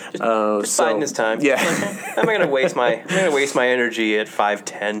attempt. Just biding his time. Yeah. I'm not gonna waste my energy at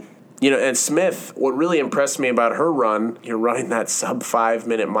 5'10". And Smith, what really impressed me about her run, running that sub 5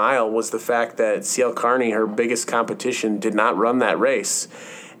 minute mile, was the fact that Sielle Kearney, her biggest competition, did not run that race.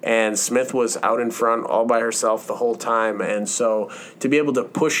 And Smith was out in front all by herself the whole time. And so to be able to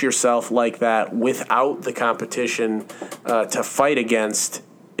push yourself like that without the competition to fight against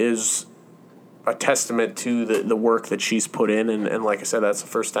is a testament to the work that she's put in. And like I said, that's the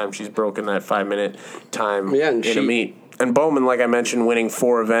first time she's broken that 5 minute time in a meet. And Bowman, like I mentioned, winning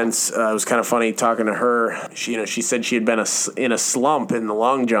 4 events. It was kind of funny talking to her. She said she had been in a slump in the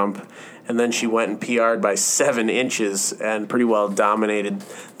long jump, and then she went and PR'd by 7 inches and pretty well dominated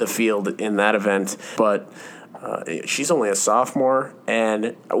the field in that event. But she's only a sophomore,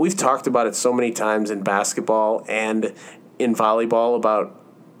 and we've talked about it so many times in basketball and in volleyball about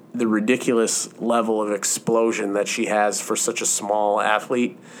the ridiculous level of explosion that she has for such a small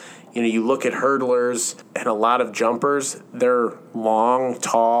athlete. You look at hurdlers and a lot of jumpers, they're long,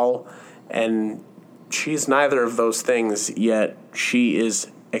 tall, and she's neither of those things, yet she is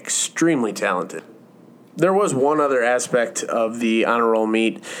extremely talented. There was one other aspect of the honor roll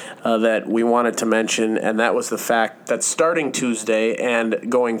meet that we wanted to mention, and that was the fact that starting Tuesday and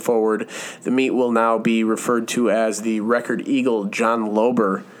going forward, the meet will now be referred to as the Record Eagle John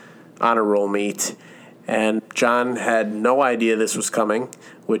Lober honor roll meet. And John had no idea this was coming,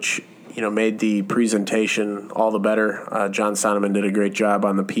 which made the presentation all the better. John Sonneman did a great job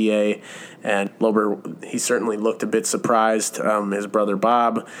on the PA, and Lober, he certainly looked a bit surprised. His brother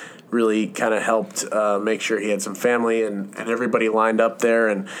Bob really kind of helped make sure he had some family and everybody lined up there.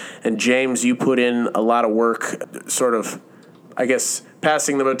 And James, you put in a lot of work, sort of, I guess,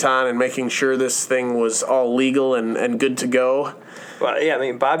 passing the baton and making sure this thing was all legal and good to go. Well,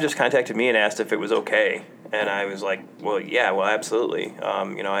 yeah, Bob just contacted me and asked if it was okay. And I was like, well, absolutely.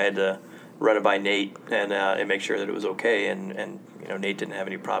 I had to run it by Nate and make sure that it was okay. And Nate didn't have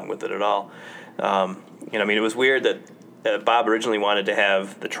any problem with it at all. It was weird that Bob originally wanted to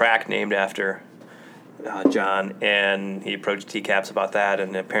have the track named after John, and he approached TCAPS about that.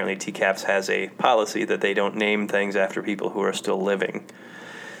 And apparently TCAPS has a policy that they don't name things after people who are still living.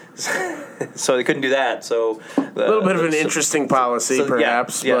 So they couldn't do that. So a little bit of an interesting policy,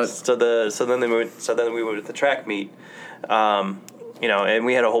 perhaps. Yeah, but so then we went to the track meet, and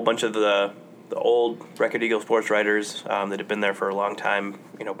we had a whole bunch of the old Record Eagle sports writers that had been there for a long time,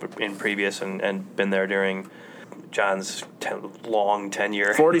 in previous and been there during John's long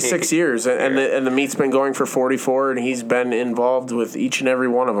tenure. 46 years, and the meet's been going for 44, and he's been involved with each and every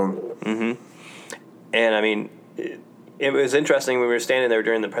one of them. Mm-hmm. And it was interesting when we were standing there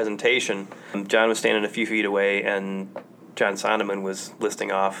during the presentation. John was standing a few feet away, and John Sonneman was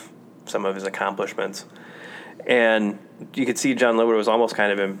listing off some of his accomplishments. And you could see John Lober was almost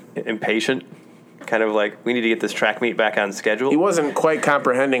kind of impatient, kind of like, we need to get this track meet back on schedule. He wasn't quite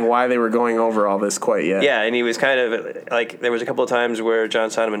comprehending why they were going over all this quite yet. Yeah, and he was kind of like, there was a couple of times where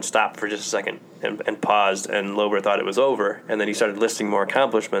John Sonneman stopped for just a second and paused, and Lober thought it was over, and then he started listing more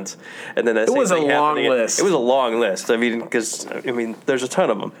accomplishments. And then it was a long list. It was a long list. Because there's a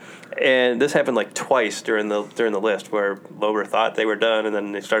ton of them. And this happened like twice during the list where Lober thought they were done, and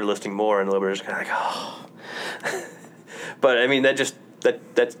then they started listing more, and Lober was kind of like, oh. But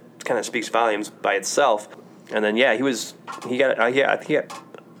that kind of speaks volumes by itself. And then he got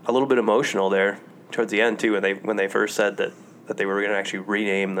a little bit emotional there towards the end too when they first said that they were going to actually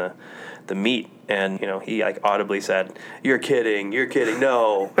rename the meet, and he audibly said, you're kidding,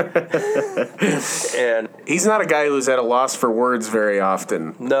 no. And he's not a guy who's at a loss for words very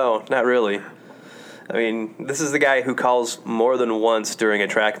often. No, not really. This is the guy who calls more than once during a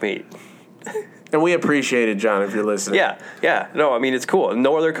track meet. And we appreciate it, John, if you're listening. Yeah. No, it's cool.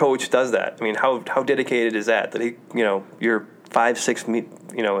 No other coach does that. How dedicated is that? That you're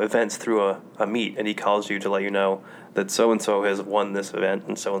 5-6 events through a meet, and he calls you to let you know that so-and-so has won this event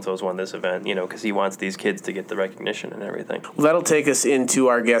and so-and-so has won this event, because he wants these kids to get the recognition and everything. Well, that'll take us into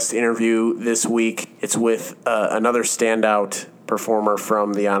our guest interview this week. It's with another standout performer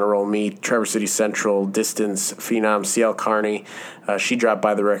from the honor roll meet, Traverse City Central distance phenom Sielle Kearney. She dropped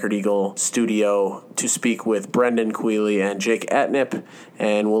by the Record Eagle studio to speak with Brendan Quealy and Jake Atnip,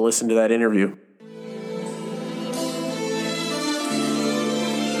 and we'll listen to that interview.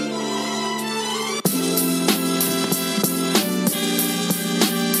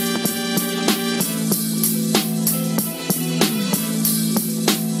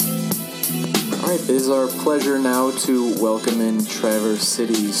 It is our pleasure now to welcome in Traverse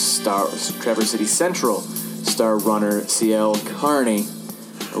City Central star runner Sielle Kearney,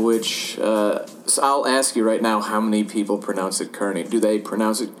 which so I'll ask you right now, how many people pronounce it Kearney? Do they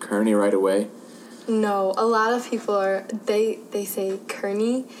pronounce it Kearney right away? No, a lot of people they say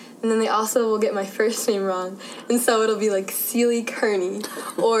Kearney, and then they also will get my first name wrong, and so it'll be like Sielle Kearney,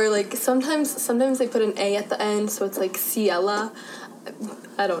 or like sometimes they put an A at the end, so it's like Sielle.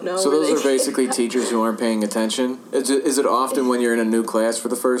 I don't know. So those are basically teachers who aren't paying attention? Is it often when you're in a new class for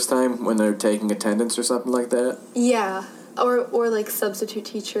the first time, when they're taking attendance or something like that? Yeah, or like substitute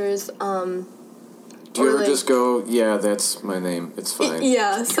teachers. Do you ever just go, yeah, that's my name, it's fine?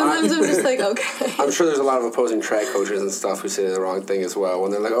 Yeah, sometimes I'm just like, okay. I'm sure there's a lot of opposing track coaches and stuff who say the wrong thing as well.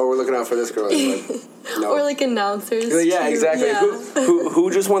 When they're like, oh, we're looking out for this girl. Like, no. Or like announcers. Yeah, too. exactly. Yeah. Who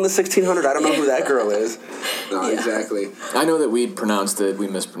just won the 1600? I don't know who that girl is. No, Yeah. exactly. I know that we mispronounced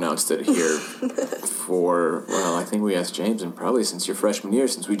it here I think we asked James, and probably since your freshman year,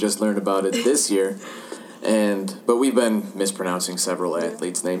 since we just learned about it this year. But we've been mispronouncing several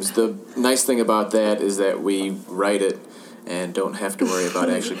athletes' names. The nice thing about that is that we write it and don't have to worry about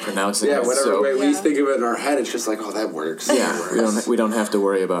actually pronouncing it. Whatever way we think of it in our head, it's just like, oh, that works. Yeah, that works. we don't have to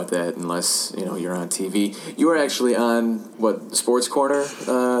worry about that unless you're on TV. You were actually on Sports Corner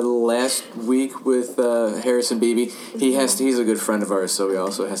last week with Harrison Beebe. He's a good friend of ours, so he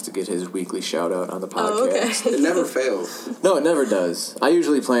also has to get his weekly shout out on the podcast. Oh, okay. It never fails. No, it never does. I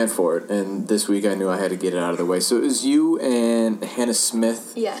usually plan for it, and this week I knew I had to get it out of the way. So it was you and Hannah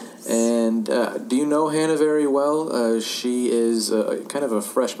Smith. Yes. And do you know Hannah very well? She is kind of a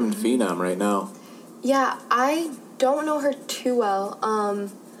freshman phenom right now. Yeah, I don't know her too well.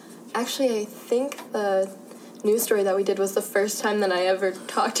 Actually, I think the news story that we did was the first time that I ever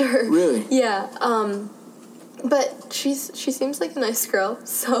talked to her. Really? Yeah. But she seems like a nice girl.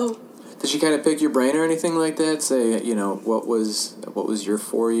 So. Did she kind of pick your brain or anything like that? Say, what was your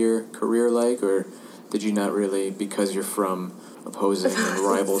 4-year career like, or did you not really, because you're from opposing and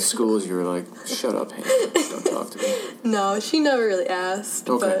rival schools, you were like, shut up, Hannah, don't talk to me? No, she never really asked.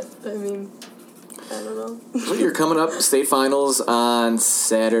 Okay. But I mean, I don't know. Well, you're coming up state finals on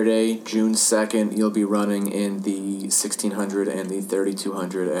Saturday, June 2nd. You'll be running in the 1600 and the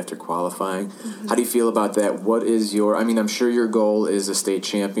 3200 after qualifying. Mm-hmm. How do you feel about that? What is I'm sure your goal is a state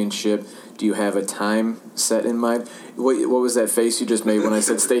championship. Do you have a time set in mind? What was that face you just made when I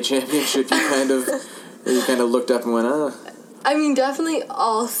said state championship? You kind of looked up and went, I mean, definitely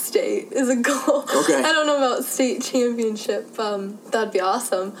all state is a goal. Okay. I don't know about state championship. That'd be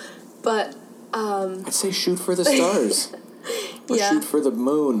awesome. But, I'd say shoot for the stars. Or yeah. shoot for the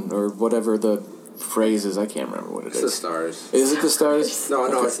moon, or whatever the phrase is. I can't remember what it is. It's the stars. Is it the stars? No,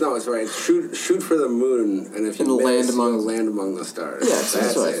 it's right. Shoot for the moon, and if you land miss, you'll land among the stars. Yeah,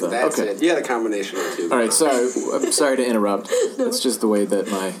 that's what I thought. That's okay. it. You had a combination of the two. All right, I'm sorry to interrupt. It's just the way that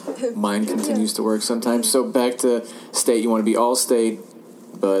my mind continues to work sometimes. So back to state. You want to be all state,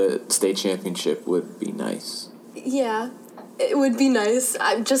 but state championship would be nice. Yeah, it would be nice.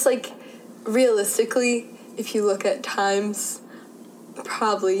 I'm just like, realistically, if you look at times,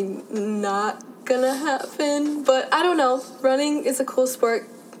 probably not gonna happen. But I don't know. Running is a cool sport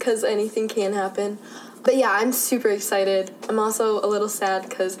because anything can happen. But yeah, I'm super excited. I'm also a little sad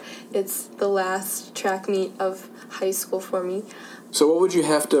because it's the last track meet of high school for me. So what do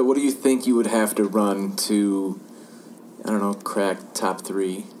you think you would have to run to, crack top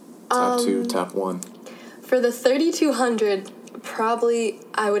 3, top 2, top 1? For the 3200, probably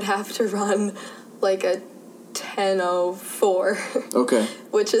I would have to run like a 10:04. Okay.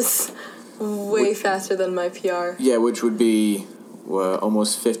 Which is way faster than my PR. Yeah, which would be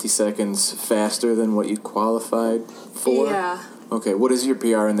almost 50 seconds faster than what you qualified for? Yeah. Okay, what is your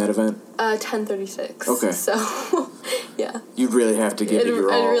PR in that event? 10:36. Okay. So, yeah. You'd really have to give it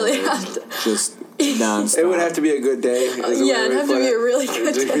your all. I'd really have to. Just nonstop. It would have to be a good day. Yeah, it'd have to be a really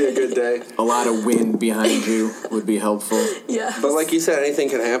good day. It'd be a good day. A lot of wind behind you would be helpful. Yeah. But like you said, anything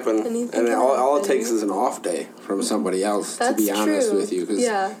can happen. All it takes is an off day from somebody else, to be honest with you.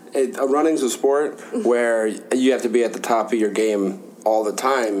 Yeah. Running's a sport where you have to be at the top of your game all the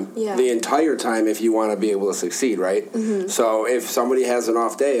time, the entire time, if you want to be able to succeed, right? Mm-hmm. So if somebody has an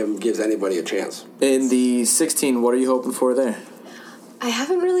off day, it gives anybody a chance. In the 16, what are you hoping for there? I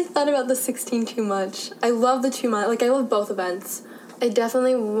haven't really thought about the 16 too much. I love the 2 mile. Like, I love both events. I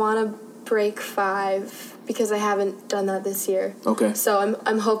definitely want to break 5 because I haven't done that this year. Okay. So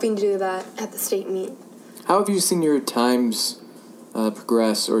I'm hoping to do that at the state meet. How have you seen your times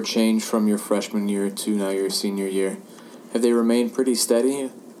progress or change from your freshman year to now your senior year? Have they remained pretty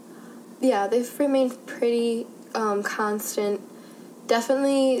steady? Yeah, they've remained pretty constant.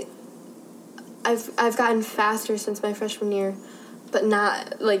 Definitely, I've gotten faster since my freshman year, but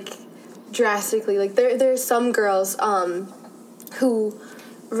not like drastically. Like there's some girls who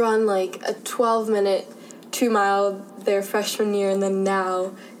run like a 12-minute 2 mile their freshman year, and then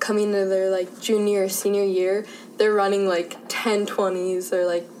now coming into their like junior or senior year, they're running like 10:20s or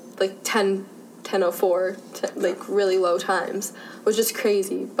like 10:04, like really low times, which is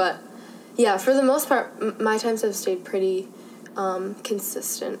crazy. But yeah, for the most part, my times have stayed pretty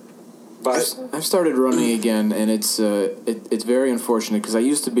consistent. But I've started running again, and it's very unfortunate because I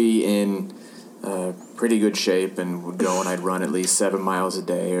used to be in pretty good shape and would go and I'd run at least 7 miles a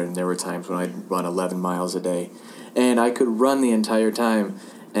day, and there were times when I'd run 11 miles a day, and I could run the entire time.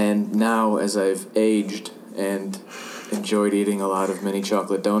 And now, as I've aged and enjoyed eating a lot of mini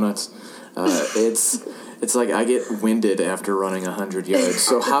chocolate donuts, it's like I get winded after running 100 yards.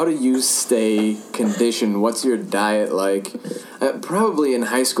 So how do you stay conditioned? What's your diet like? Probably in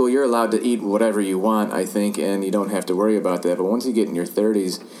high school, you're allowed to eat whatever you want, I think, and you don't have to worry about that. But once you get in your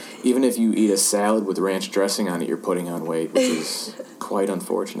 30s, even if you eat a salad with ranch dressing on it, you're putting on weight, which is quite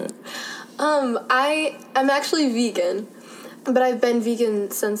unfortunate. I'm actually vegan, but I've been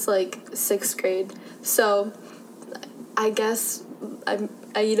vegan since like 6th grade. So I guess I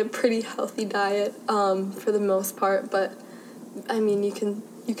eat a pretty healthy diet for the most part, but I mean you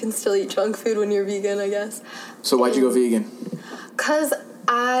can still eat junk food when you're vegan, I guess. So why'd you go vegan? 'Cause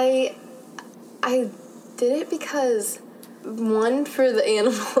I did it because one, for the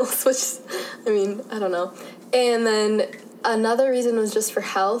animals, which I mean I don't know, and then another reason was just for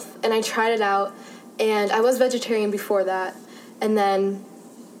health. And I tried it out, and I was vegetarian before that, and then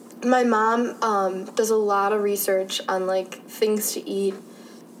my mom does a lot of research on like things to eat,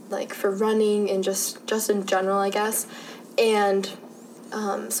 like for running and just in general, I guess. And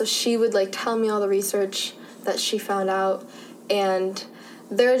so she would like tell me all the research that she found out, and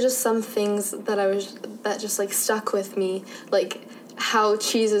there are just some things that just like stuck with me, like how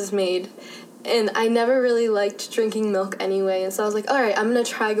cheese is made. And I never really liked drinking milk anyway, and so I was like, all right, I'm gonna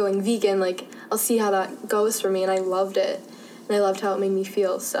try going vegan, like I'll see how that goes for me. And I loved it, and I loved how it made me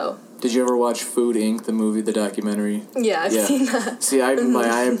feel. So Did you ever watch Food Inc., the movie, the documentary? yeah, I've seen that. See, I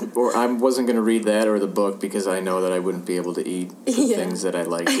wasn't going to read that or the book because I know that I wouldn't be able to eat the things that I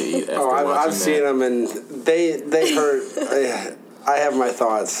like to eat after watching that. I've seen them, and they hurt. I have my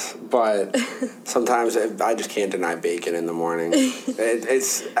thoughts, but sometimes I just can't deny bacon in the morning.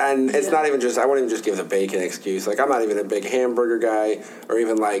 It's not even just, I won't even just give the bacon excuse. Like, I'm not even a big hamburger guy or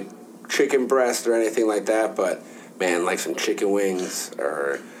even like chicken breast or anything like that, but man, like some chicken wings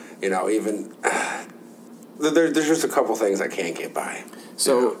or, even there's just a couple things I can't get by.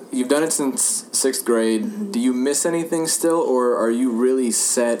 So you've done it since 6th grade. Mm-hmm. Do you miss anything still, or are you really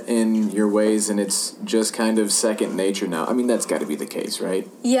set in your ways and it's just kind of second nature now? I mean, that's got to be the case, right?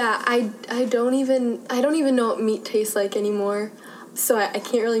 Yeah, I don't even know what meat tastes like anymore, so I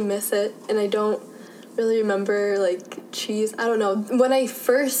can't really miss it, and I don't really remember like cheese. I don't know. When I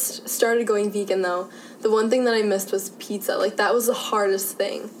first started going vegan, though, the one thing that I missed was pizza. Like, that was the hardest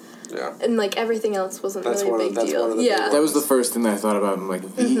thing. Yeah. And, like, everything else wasn't really a big deal. Yeah. That was the first thing that I thought about. I'm like,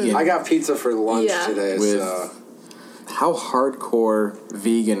 vegan. Mm-hmm. I got pizza for lunch today. How hardcore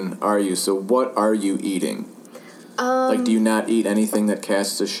vegan are you? So what are you eating? Like, do you not eat anything that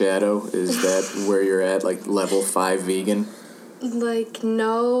casts a shadow? Is that where you're at, like, level 5 vegan? Like,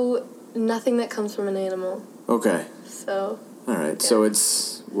 no, nothing that comes from an animal. Okay. So. All right. Yeah. So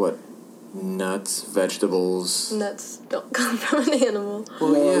it's, what? Nuts, vegetables. Nuts don't come from an animal.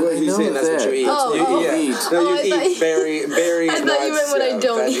 Well, yeah, he's saying that's what you eat. You eat berries, I thought nuts, you meant what I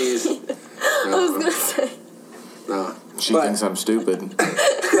don't veggies. eat. I was gonna say. No. She thinks I'm stupid.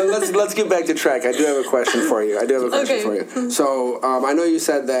 Let's get back to track. I do have a question for you. For you. So I know you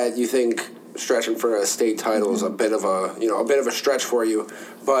said that you think stretching for a state title is a bit of a stretch for you,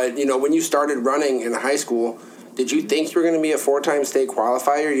 but when you started running in high school, did you think you were going to be a 4-time state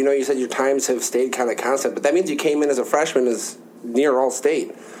qualifier? You said your times have stayed kind of constant, but that means you came in as a freshman as near all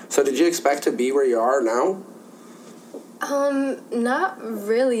state. So did you expect to be where you are now? Not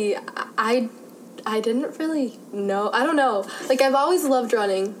really. I didn't really know. I don't know. Like, I've always loved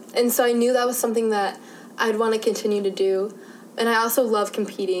running, and so I knew that was something that I'd want to continue to do. And I also love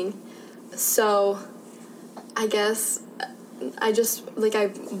competing. So I guess I just,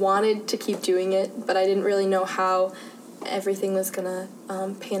 I wanted to keep doing it, but I didn't really know how everything was going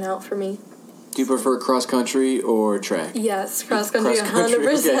to pan out for me. Do you prefer cross-country or track? Yes, cross-country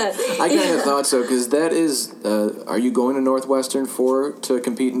 100%. Okay. I kind of thought so, because that is, are you going to Northwestern to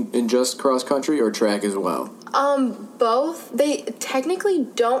compete in just cross-country or track as well? Both. They technically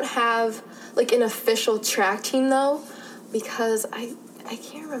don't have, an official track team, though, because I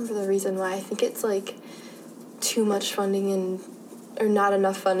can't remember the reason why. I think it's, too much funding or not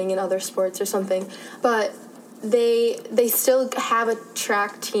enough funding in other sports or something. But they still have a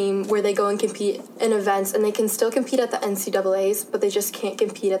track team where they go and compete in events, and they can still compete at the NCAAs, but they just can't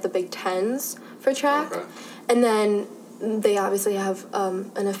compete at the Big Tens for track. Okay. And then they obviously have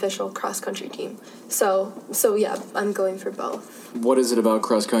an official cross-country team. So yeah, I'm going for both. What is it about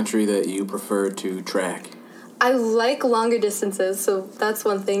cross country that you prefer to track? I like longer distances, so that's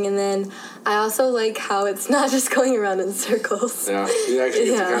one thing. And then I also like how it's not just going around in circles. Yeah, you actually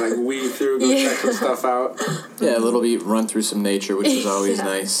get to kind of weed through, go check some stuff out. Yeah, a little bit run through some nature, which is always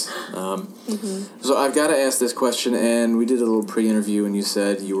nice. So I've got to ask this question, and we did a little pre-interview, and you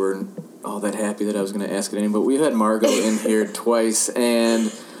said you weren't all that happy that I was going to ask it anyway, but we've had Margot in here twice,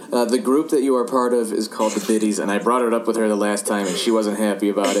 and the group that you are part of is called the Biddies, and I brought it up with her the last time, and she wasn't happy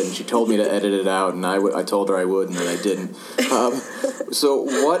about it, and she told me to edit it out, and I told her I would, and then I didn't. So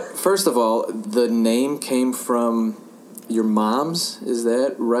first of all, the name came from your mom's, is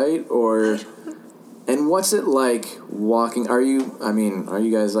that right? And what's it like walking? Are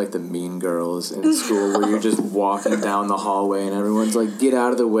you guys like the mean girls in school where you're just walking down the hallway and everyone's like, get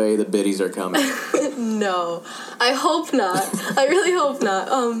out of the way, the Biddies are coming? No, I hope not. I really hope not.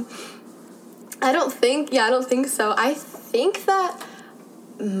 I don't think so. I think that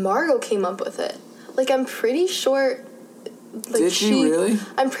Margot came up with it. Like, I'm pretty sure. Like, did she really?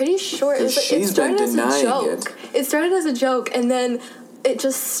 I'm pretty sure it she's started been as a denying joke. It started as a joke, and then it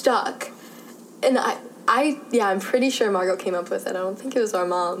just stuck. And I'm pretty sure Margot came up with it. I don't think it was our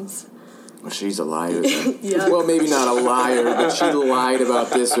moms. Well, she's a liar then. Yeah. Well, maybe not a liar, but she lied about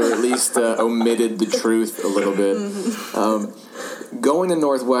this, or at least omitted the truth a little bit. Going to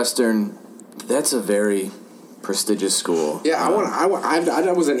Northwestern, that's a very prestigious school. Yeah, I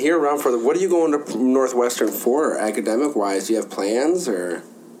wasn't here around for what are you going to Northwestern for, academic-wise? Do you have plans, or?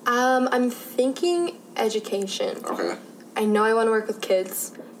 I'm thinking education. Okay. I know I want to work with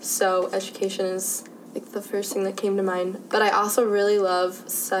kids, so education is like the first thing that came to mind. But I also really love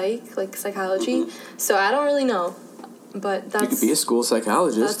psychology. Mm-hmm. So I don't really know. But that's... You could be a school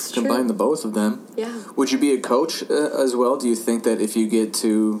psychologist. Combine the both of them. Yeah. Would you be a coach as well? Do you think that if you get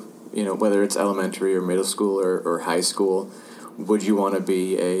to, whether it's elementary or middle school or high school, would you want to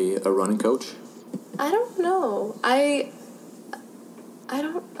be a running coach? I don't know. I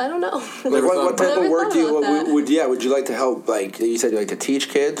don't know. Like what type of work would you like to help? Like you said, you like to teach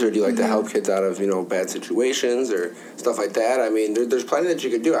kids, or do you like to help kids out of bad situations or stuff like that? I mean, there's plenty that you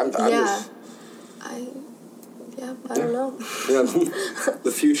could do. I don't know.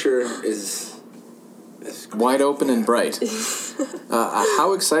 The future is wide open and bright.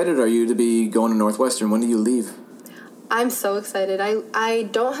 How excited are you to be going to Northwestern? When do you leave? I'm so excited. I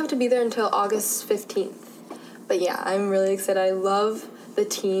don't have to be there until August 15th. But yeah, I'm really excited. I love the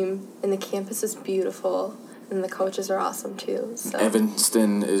team, and the campus is beautiful, and the coaches are awesome too. So.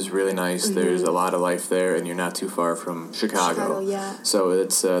 Evanston is really nice. Mm-hmm. There's a lot of life there, and you're not too far from Chicago. Yeah. So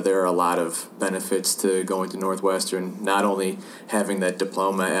it's there are a lot of benefits to going to Northwestern. Not only having that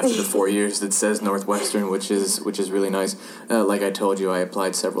diploma after the 4 years that says Northwestern, which is really nice. Like I told you, I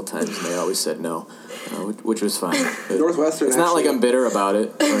applied several times, and they always said no, which was fine. Northwestern. It's not like I'm bitter about it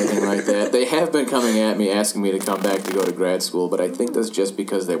or anything like that. They have been coming at me, asking me to come back to go to grad school, but I think that's just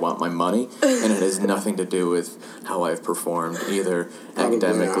because they want my money, and it has nothing to do with how I've performed, either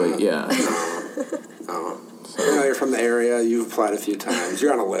academically. Yeah. You're from the area. You've applied a few times.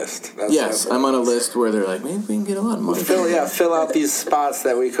 You're on a list. Yes, I'm on a list where they're like, maybe we can get a lot of money. Fill out these spots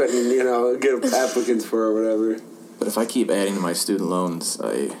that we couldn't, get applicants for or whatever. But if I keep adding to my student loans,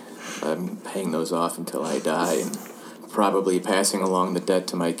 I'm paying those off until I die, and probably passing along the debt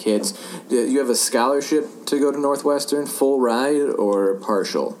to my kids. Do you have a scholarship to go to Northwestern, full ride or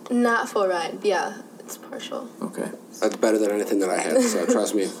partial? Not full ride. Yeah, it's partial. Okay. That's better than anything that I had, so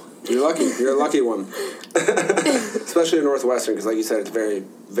trust me. You're lucky. You're a lucky one. Especially in Northwestern, because like you said, it's a very,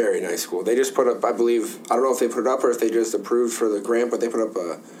 very nice school. They just put up, I believe, I don't know if they put it up or if they just approved for the grant, but they put up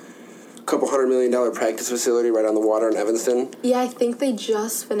a couple $100 million practice facility right on the water in Evanston. Yeah, I think they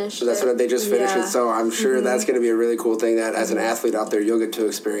just finished it. That's what they just finished it, so I'm sure that's going to be a really cool thing that as an athlete out there, you'll get to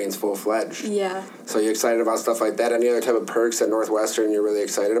experience full-fledged. Yeah. So you excited about stuff like that? Any other type of perks at Northwestern you're really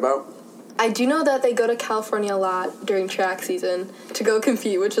excited about? I do know that they go to California a lot during track season to go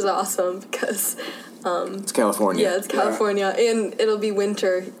compete, which is awesome because... it's California. Yeah, it's California, and it'll be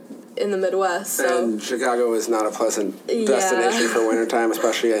winter in the Midwest. So. And Chicago is not a pleasant destination for wintertime,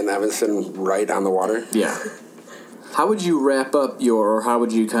 especially in Evanston, right on the water. Yeah. How would you wrap up or how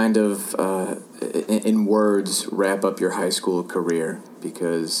would you kind of, in words, wrap up your high school career?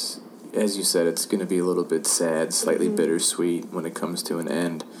 Because, as you said, it's going to be a little bit sad, slightly bittersweet when it comes to an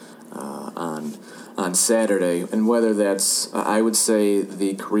end on Saturday, and whether that's, I would say,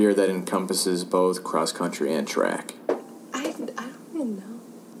 the career that encompasses both cross country and track. I don't even know.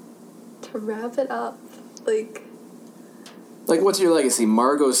 To wrap it up, like, what's your legacy?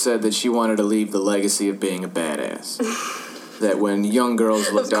 Margot said that she wanted to leave the legacy of being a badass. That when young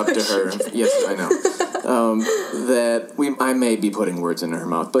girls looked up to her, yes, I know, I may be putting words in her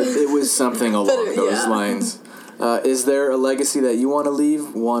mouth, but it was something along those lines. Is there a legacy that you want to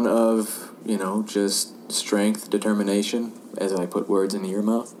leave? One of, just strength, determination, as I put words into your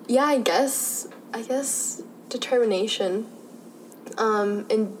mouth? Yeah, I guess determination,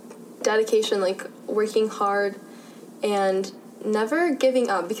 and dedication, like working hard and never giving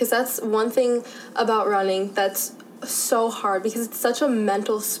up, because that's one thing about running that's so hard, because it's such a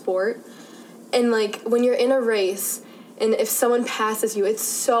mental sport. And like when you're in a race and if someone passes you, it's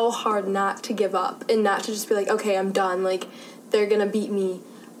so hard not to give up and not to just be like, okay, I'm done, like they're gonna beat me,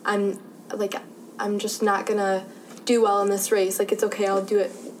 I'm just not gonna do well in this race, like it's okay, I'll do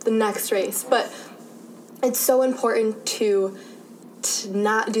it the next race. But it's so important to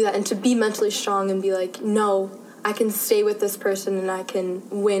not do that and to be mentally strong and be like, no, I can stay with this person and I can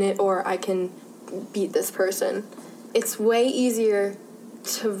win it, or I can beat this person. It's way easier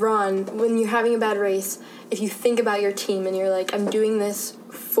to run when you're having a bad race if you think about your team and you're like, I'm doing this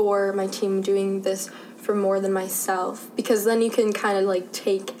for my team, I'm doing this for more than myself, because then you can kind of like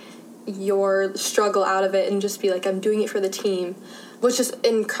take your struggle out of it and just be like, I'm doing it for the team, which is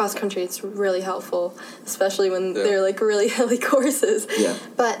in cross country it's really helpful, especially when they're like really hilly courses. Yeah.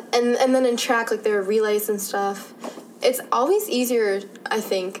 But and then in track, like there are relays and stuff, it's always easier, I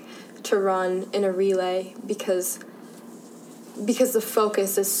think, to run in a relay because the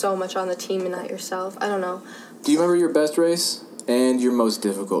focus is so much on the team and not yourself. I don't know. Do you remember your best race and your most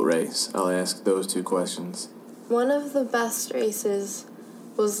difficult race? I'll ask those two questions. One of the best races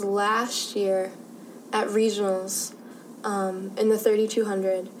was last year at regionals, in the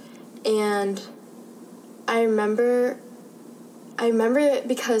 3200, and I remember it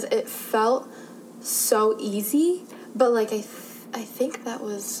because it felt so easy, but like I think that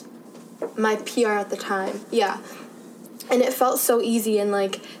was my PR at the time. Yeah. And it felt so easy, and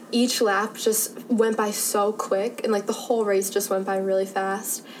like each lap just went by so quick, and like the whole race just went by really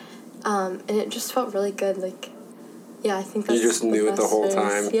fast, and it just felt really good. Like, yeah, I think that's you just knew it the whole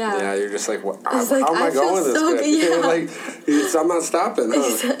time. Yeah, you're just like, like, how am I going this so good? Yeah. I'm not stopping.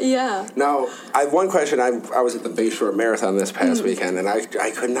 Huh? Yeah. Now, I have one question. I was at the Bayshore Marathon this past weekend, and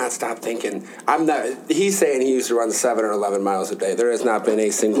I could not stop thinking. He's saying he used to run 7 or 11 miles a day. There has not been a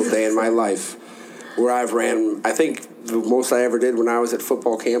single day in my life where I've ran. I think the most I ever did when I was at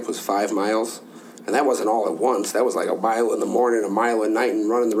football camp was 5 miles, and that wasn't all at once. That was like a mile in the morning, a mile at night, and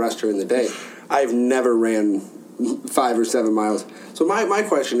running the rest during the day. I've never ran 5 or 7 miles. So my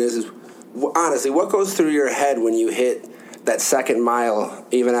question is honestly, what goes through your head when you hit that second mile,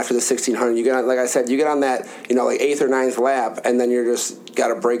 even after the 1600? You get on, like I said, you get on that, like 8th or 9th lap, and then you're just got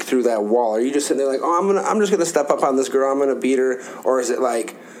to break through that wall. Are you just sitting there like, I'm just gonna step up on this girl, I'm gonna beat her, or is it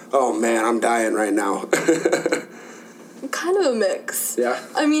like, oh man, I'm dying right now? Kind of a mix. Yeah.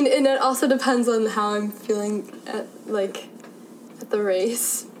 I mean, and it also depends on how I'm feeling at the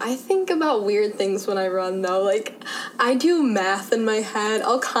race. I think about weird things when I run, though. Like, I do math in my head.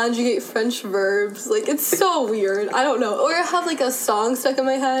 I'll conjugate French verbs. Like, it's so weird. I don't know. Or I have, like, a song stuck in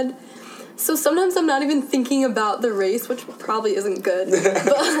my head. So sometimes I'm not even thinking about the race, which probably isn't good.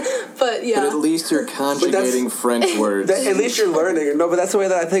 But yeah. But at least you're conjugating French words. At least you're learning. No, but that's the way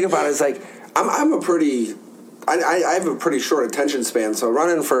that I think about it. It's like, I have a pretty short attention span, so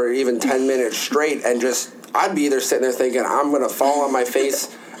running for even 10 minutes straight and just, I'd be either sitting there thinking I'm going to fall on my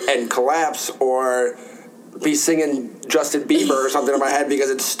face and collapse, or be singing Justin Bieber or something in my head because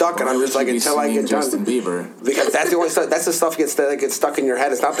it's stuck, and I'm just like, until I get done. Justin Bieber. Because that's the only stuff, that's the stuff that gets stuck in your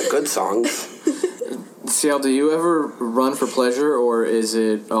head. It's not the good songs. Sielle, do you ever run for pleasure, or is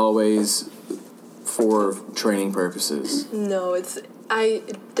it always for training purposes? No, I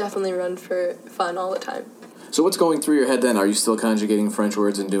definitely run for fun all the time. So what's going through your head then? Are you still conjugating French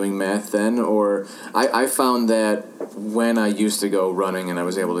words and doing math then? Or I found that when I used to go running, and I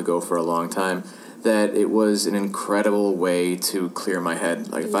was able to go for a long time, that it was an incredible way to clear my head.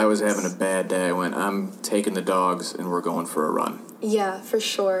 Like, if I was having a bad day, I'm taking the dogs and we're going for a run. Yeah, for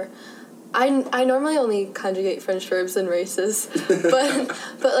sure. I normally only conjugate French verbs in races, but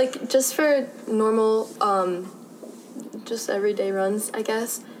like just for normal, just everyday runs, I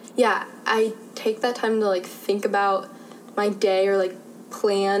guess. Yeah, I take that time to like think about my day, or like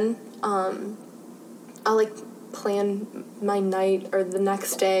plan. I'll like plan my night or the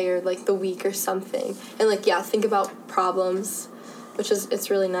next day or like the week or something, and like think about problems it's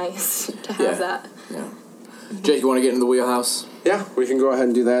really nice to have that. Yeah. Jake, you want to get in the wheelhouse? Yeah, we can go ahead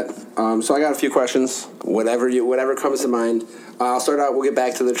and do that. So I got a few questions. Whatever comes to mind. I'll start out. We'll get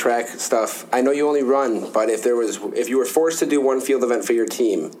back to the track stuff. I know you only run, but if you were forced to do one field event for your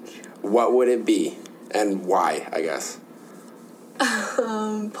team, what would it be and why? I guess.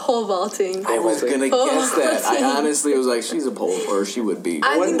 Pole vaulting. I was gonna guess that. I honestly was like, she's a pole, or she would be.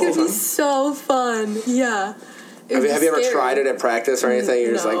 I think it'd be so fun. Yeah. Have you ever tried it at practice or anything?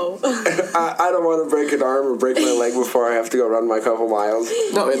 You're just like, I don't want to break an arm or break my leg before I have to go run my couple miles.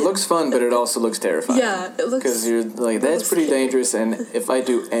 No, it looks fun, but it also looks terrifying. Yeah, it looks... Because you're like, that's pretty dangerous, and if I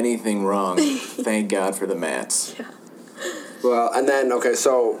do anything wrong, thank God for the mats. Yeah. Well, and then, okay,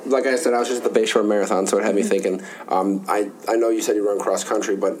 so, like I said, I was just at the Bayshore Marathon, so it had me thinking, I know you said you run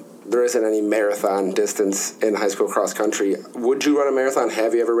cross-country, but there isn't any marathon distance in high school cross-country. Would you run a marathon?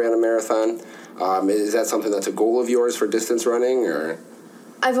 Have you ever ran a marathon? Is that something that's a goal of yours for distance running, or?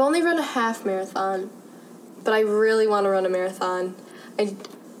 I've only run a half marathon, but I really want to run a marathon.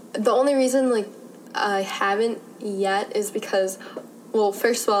 The only reason, I haven't yet is because, well,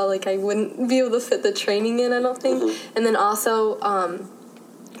 first of all, I wouldn't be able to fit the training in, I don't think. Mm-hmm. And then also,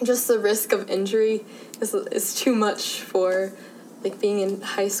 just the risk of injury is too much for, being in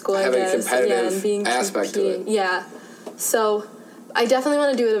high school, I guess. Competitive and being aspect to it. Yeah. So, I definitely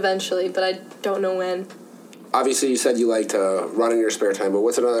want to do it eventually, but I don't know when. Obviously, you said you like to run in your spare time, but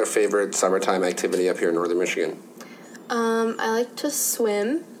what's another favorite summertime activity up here in northern Michigan? I like to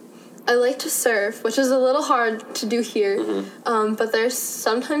swim. I like to surf, which is a little hard to do here. Mm-hmm. But there's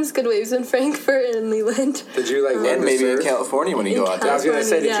sometimes good waves in Frankfurt and Leland. Did you learn and maybe surf? In California when you go out there? I was gonna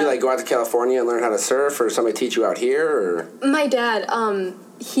say, did you go out to California and learn how to surf, or somebody teach you out here, or? My dad,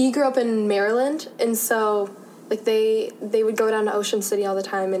 he grew up in Maryland, and so they would go down to Ocean City all the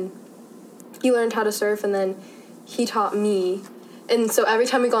time, and he learned how to surf, and then he taught me. And so every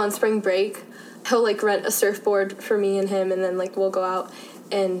time we go on spring break, he'll rent a surfboard for me and him, and then we'll go out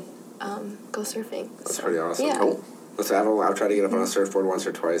and go surfing. That's pretty awesome. Yeah. Cool. Listen, I've tried to get up on a surfboard once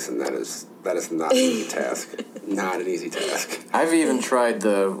or twice, and that is not an easy task. Not an easy task. I've even tried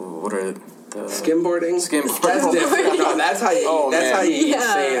the skimboarding? Skimboarding. That's different. No, that's how you eat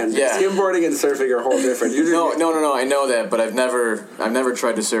sand. Yeah. Skimboarding and surfing are whole different. No. I know that, but I've never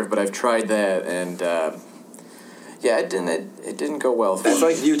tried to surf, but I've tried that, and it didn't go well. That's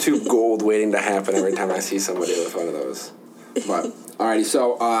like YouTube gold waiting to happen every time I see somebody with one of those. But alrighty,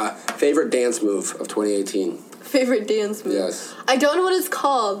 so favorite dance move of 2018. Favorite dance move. Yes. I don't know what it's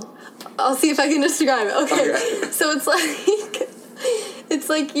called. I'll see if I can describe it. Okay. So it's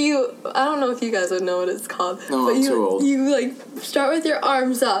you. I don't know if you guys would know what it's called. No, but I'm too old. You start with your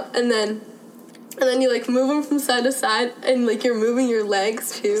arms up, and then you move them from side to side, and you're moving your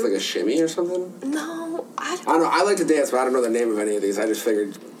legs too. It's like a shimmy or something. No, I don't know. I like to dance, but I don't know the name of any of these. I just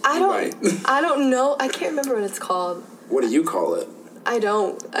figured. I don't know. I can't remember what it's called. What do you call it? I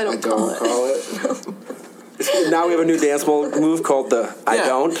don't call it. No. Now we have a new dance move called the I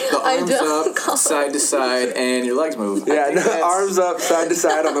don't. The arms up, side to side, and your legs move. Yeah, arms up, side to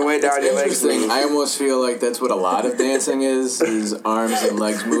side on the way down, your legs move. I almost feel like that's what a lot of dancing is arms and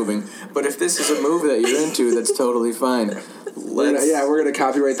legs moving. But if this is a move that you're into, that's totally fine. We're going to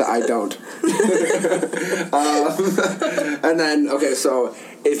copyright the I don't. And then, okay, so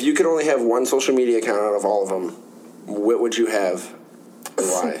if you could only have one social media account out of all of them, what would you have? And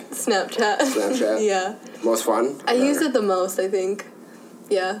why? Snapchat. Yeah. Most fun? I use it the most, I think.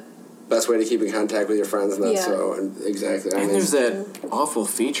 Yeah. Best way to keep in contact with your friends, and that's exactly. And there's that awful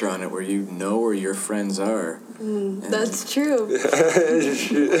feature on it where you know where your friends are. That's true.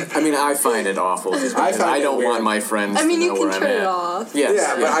 I mean, I find it awful just because I don't want my friends to know where I'm at. you can turn it off. Yes.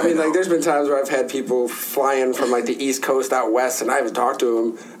 Yeah, but I mean, there's been times where I've had people flying from the East Coast out west, and I haven't talked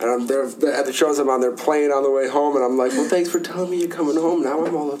to them, and they're at the shows I'm on, they're playing on the way home, and I'm like, well, thanks for telling me you're coming home. Now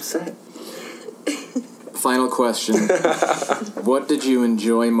I'm all upset. Final question. What did you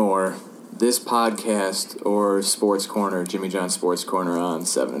enjoy more, this podcast or Sports Corner, Jimmy John Sports Corner on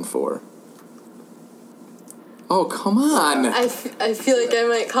 7 and 4? Oh, come on. I feel like I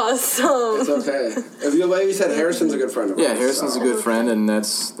might cause some. It's okay. If you said, Harrison's a good friend of mine. Yeah, Harrison's a good friend, and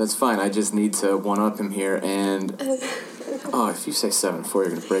that's fine. I just need to one-up him here, and... if you say 7-4, you're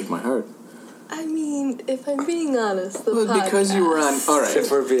going to break my heart. I mean, if I'm being honest, because you were on... All right. If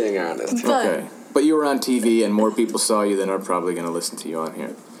we're being honest. Okay. But you were on TV, and more people saw you than are probably going to listen to you on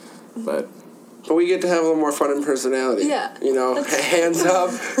here. But we get to have a little more fun and personality. Yeah. Hands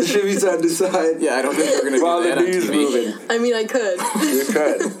up, should be side to side. Yeah, I don't think we're going to do that on TV. Moving. I mean, I could. You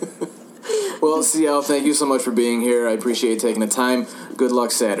could. Well, Sielle, thank you so much for being here. I appreciate you taking the time. Good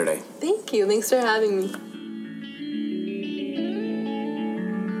luck Saturday. Thank you. Thanks for having me.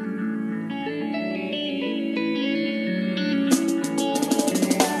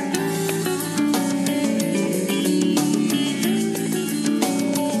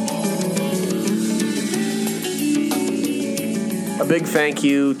 big thank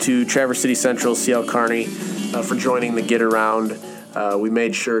you to Traverse City Central, Sielle Kearney, for joining the Get Around. We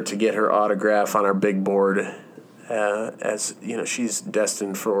made sure to get her autograph on our big board, as you know, she's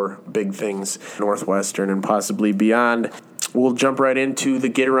destined for big things, Northwestern and possibly beyond. We'll jump right into the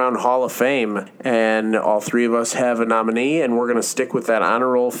Get Around Hall of Fame, and all three of us have a nominee, and we're going to stick with that honor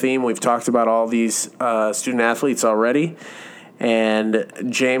roll theme. We've talked about all these student athletes already, and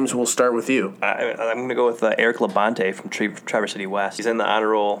James, we'll start with you. I'm going to go with Erik LaBonte from Traverse City West. He's in the honor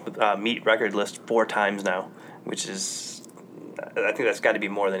roll meet record list 4 times now, which is, I think that's got to be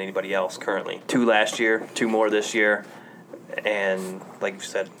more than anybody else currently. 2 last year, 2 more this year, and like you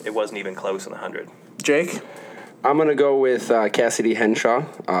said, it wasn't even close in the 100. Jake? I'm going to go with Cassidy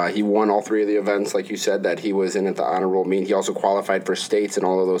Henshaw. He won all 3 of the events, like you said, that he was in at the honor roll meet. He also qualified for states in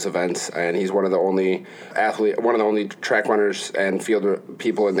all of those events, and he's one of the only track runners and field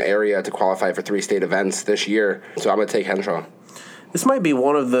people in the area to qualify for 3 state events this year. So I'm going to take Henshaw. This might be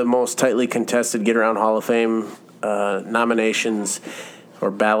one of the most tightly contested Get Around Hall of Fame nominations or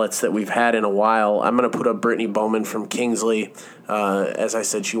ballots that we've had in a while. I'm going to put up Brittany Bowman from Kingsley. As I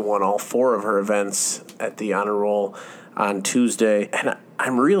said, she won all 4 of her events at the honor roll on Tuesday. And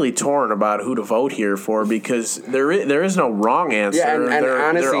I'm really torn about who to vote here for because there is no wrong answer. Yeah, and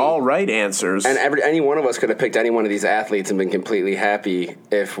honestly, they're all right answers. And any one of us could have picked any one of these athletes and been completely happy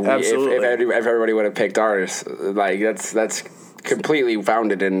if everybody would have picked ours. Like that's completely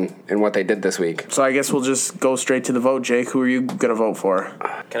founded in what they did this week. So I guess we'll just go straight to the vote. Jake, who are you going to vote for?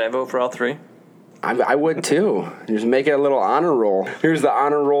 Can I vote for all 3? I would too. Just make it a little honor roll. Here's the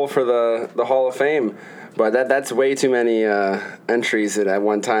honor roll for the Hall of Fame. But that's way too many entries at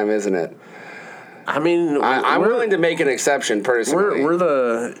one time, isn't it? I mean, I'm willing to make an exception personally.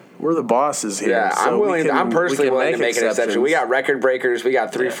 We're the bosses here. Yeah, so I'm personally willing to make an exception. We got record breakers. We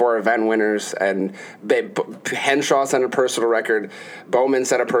got 3-4 event winners, and Henshaw set a personal record. Bowman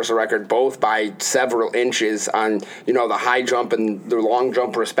set a personal record, both by several inches on the high jump and the long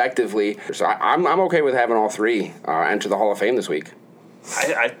jump respectively. So I'm okay with having all 3 enter the Hall of Fame this week.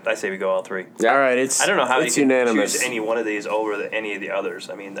 I say we go all 3. Yeah. All right, I don't know how you can unanimous. choose any one of these over any of the others.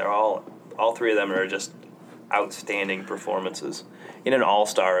 I mean, they're all 3 of them are just outstanding performances in an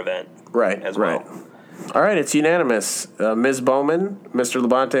all-star event. Right, as well. Right. All right, it's unanimous. Ms. Bowman, Mr.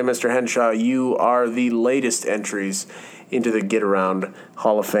 LaBonte, Mr. Henshaw, you are the latest entries into the Get Around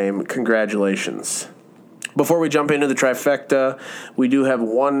Hall of Fame. Congratulations. Before we jump into the trifecta, we do have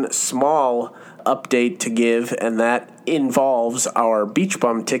one small update to give, and that involves our Beach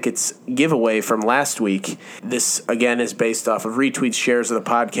Bum tickets giveaway from last week. This, again, is based off of retweets, shares of the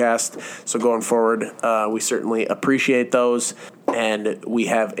podcast, so going forward, we certainly appreciate those, and we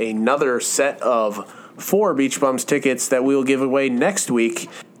have another set of 4 Beach Bums tickets that we will give away next week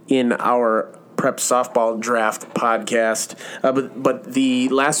in our Prep Softball Draft podcast, but the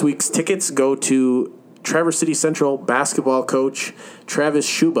last week's tickets go to Traverse City Central basketball coach Travis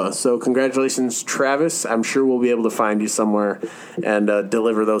Shuba. So congratulations, Travis. I'm sure we'll be able to find you somewhere and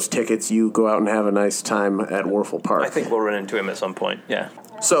deliver those tickets. You go out and have a nice time at Warfel Park. I think we'll run into him at some point, yeah.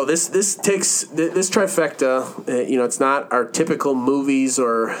 So this trifecta, it's not our typical movies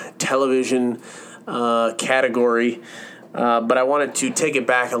or television category, but I wanted to take it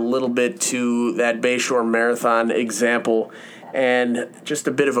back a little bit to that Bayshore Marathon example and just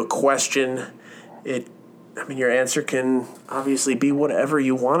a bit of a question. Your answer can obviously be whatever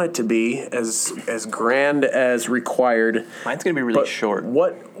you want it to be, as grand as required. Mine's going to be really short.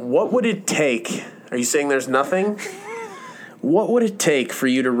 What would it take? Are you saying there's nothing? What would it take for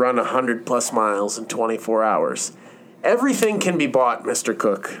you to run 100+ miles in 24 hours? Everything can be bought, Mr.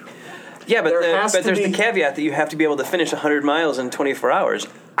 Cook. Yeah, but there's the caveat that you have to be able to finish 100 miles in 24 hours.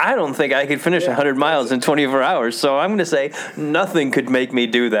 I don't think I could finish 100 miles in 24 hours, so I'm going to say nothing could make me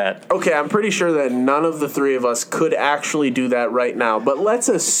do that. Okay, I'm pretty sure that none of the 3 of us could actually do that right now, but let's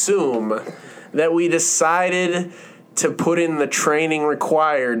assume that we decided to put in the training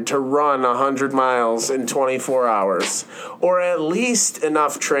required to run 100 miles in 24 hours, or at least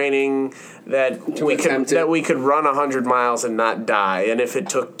enough training that we could run 100 miles and not die. And if it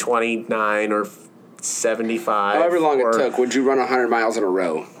took 29 or 75, however long it took, would you run 100 miles in a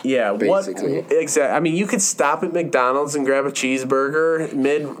row? Yeah, basically. Exactly. I mean, you could stop at McDonald's and grab a cheeseburger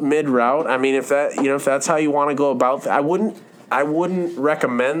mid route. I mean, if that's how you want to go about that, I wouldn't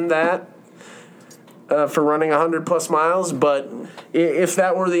recommend that for running 100+ miles. But if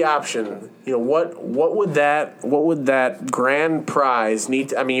that were the option, what would that grand prize need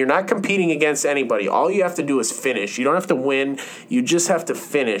to, you're not competing against anybody. All you have to do is finish. You don't have to win. You just have to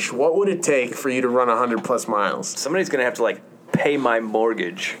finish. What would it take for you to run 100+ miles? Somebody's going to have to pay my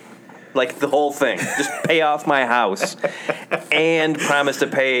mortgage Like the whole thing. Just pay off my house and promise to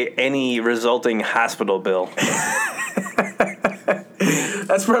pay any resulting hospital bill.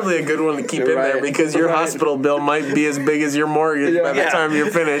 That's probably a good one to keep in there because your hospital bill might be as big as your mortgage by the time you're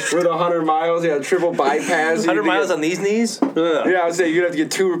finished. With 100 miles, triple bypass. 100 miles on these knees? Ugh. Yeah, I would say you'd have to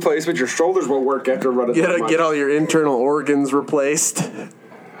get 2 replacements. Your shoulders won't work after running. You gotta get all your internal organs replaced.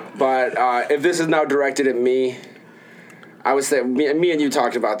 But if this is now directed at me, I would say me and you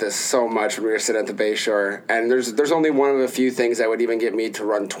talked about this so much when we were sitting at the Bayshore, and there's only one of a few things that would even get me to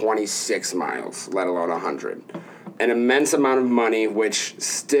run 26 miles, let alone 100. An immense amount of money, which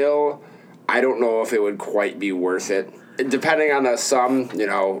still I don't know if it would quite be worth it. Depending on the sum,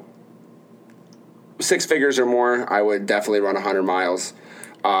 6 figures or more, I would definitely run 100 miles.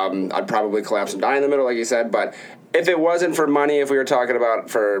 I'd probably collapse and die in the middle, like you said, but if it wasn't for money, if we were talking about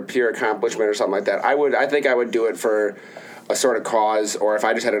for pure accomplishment or something like that, I think I would do it for a sort of cause, or if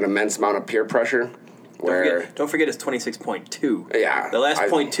I just had an immense amount of peer pressure. Don't forget it's 26.2. Yeah. The last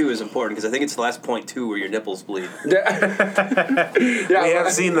 0.2 is important because I think it's the last 0.2 where your nipples bleed. We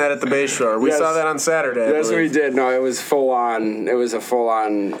have seen that at the Bayshore. We saw that on Saturday. Yes, we did. No, it was full on. It was a full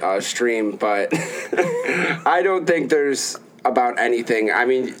on stream, but I don't think there's about anything. I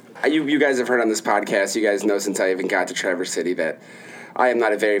mean, you guys have heard on this podcast. You guys know since I even got to Traverse City that I am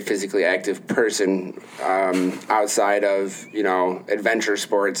not a very physically active person outside of adventure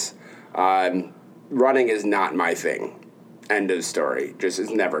sports. Running is not my thing. End of story. Just is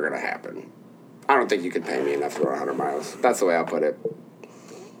never going to happen. I don't think you could pay me enough to run 100 miles. That's the way I'll put it.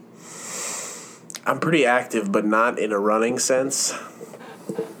 I'm pretty active, but not in a running sense.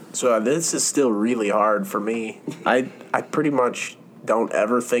 So this is still really hard for me. I pretty much don't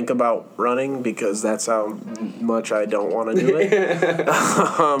ever think about running because that's how much I don't want to do it.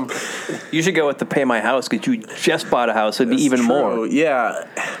 You should go with the pay my house because you just bought a house. It'd be even more. Yeah.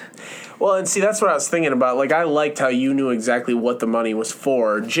 Well, and see, that's what I was thinking about. Like, I liked how you knew exactly what the money was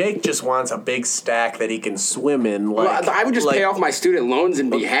for. Jake just wants a big stack that he can swim in. Like, I would just pay off my student loans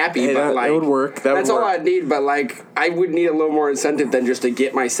and be happy. Hey, but that would work. That's all I'd need. But I would need a little more incentive than just to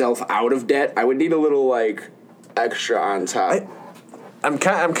get myself out of debt. I would need a little extra on top. I'm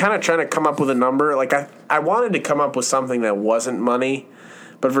kind of trying to come up with a number. Like, I wanted to come up with something that wasn't money,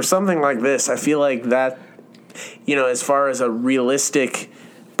 but for something like this, I feel like that, as far as a realistic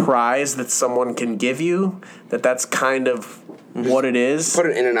prize that someone can give you, that's kind of what it is. Put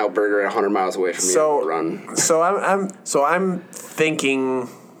an In-N-Out burger 100 miles away from me and run. So I'm thinking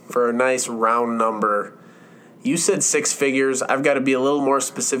for a nice round number. You said 6 figures. I've got to be a little more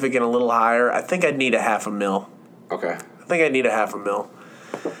specific and a little higher. I think I'd need $500,000. Okay. I think I'd need $500,000.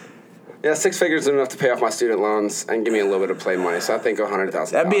 Yeah, 6 figures is enough to pay off my student loans and give me a little bit of play money. So I think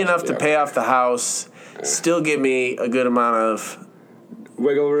 $100,000. That'd be enough to pay off the house. Still give me a good amount of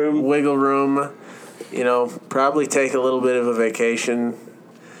wiggle room. Probably take a little bit of a vacation.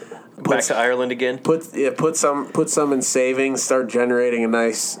 Back to Ireland again. Put some in savings. Start generating a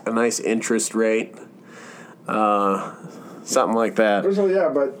nice interest rate. Something like that. So yeah,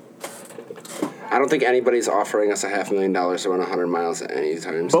 but I don't think anybody's offering us $500,000 to run 100 miles at any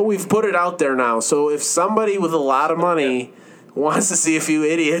time. But we've put it out there now. So if somebody with a lot of money wants to see a few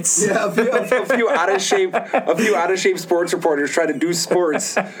idiots. Yeah, a few out of shape sports reporters try to do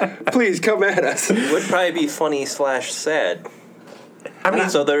sports. Please come at us. It would probably be funny / sad. I mean,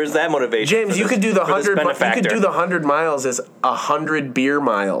 so there is that motivation. James, you could do the 100. You could do the 100 miles as 100 beer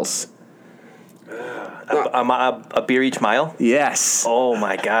miles. A beer each mile? Yes. Oh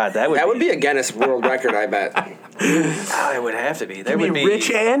my God, that would be a Guinness World Record, I bet. It would have to be. There would be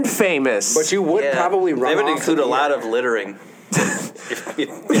rich and famous. But you would probably run. They would include a lot of littering.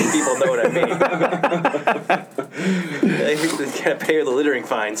 if people know what I mean. They gotta pay the littering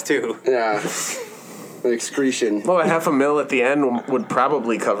fines too. Yeah. The excretion. Well, $500,000 at the end would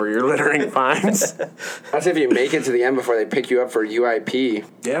probably cover your littering fines. That's if you make it to the end before they pick you up for UIP.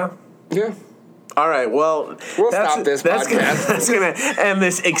 Yeah. Yeah. All right, well, we'll stop this podcast. That's going to end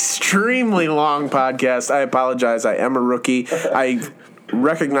this extremely long podcast. I apologize. I am a rookie. I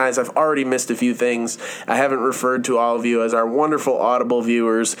recognize I've already missed a few things. I haven't referred to all of you as our wonderful Audible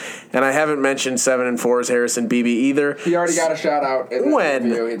viewers, and I haven't mentioned 7 and 4's Harrison Beebe either. He already got a shout out in the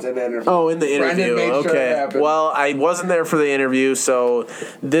interview. It's in the interview. Oh, in the interview. Okay. Sure well, I wasn't there for the interview, so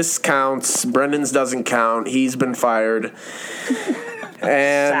this counts. Brendan's doesn't count. He's been fired.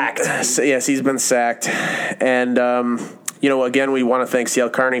 And sacked. Yes, he's been sacked. And Again, we want to thank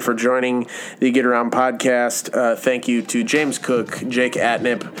Sielle Kearney for joining the Get Around podcast. Thank you to James Cook, Jake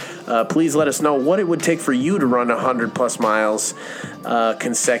Atnip. Please let us know what it would take for you to run 100-plus miles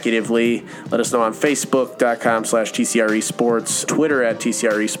consecutively. Let us know on Facebook.com/TCRE Sports, Twitter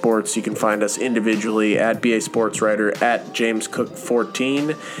 @TCRE Sports. You can find us individually at BA Sports Writer, at James Cook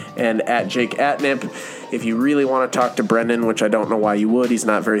 14, and at Jake Atnip. If you really want to talk to Brendan, which I don't know why you would, he's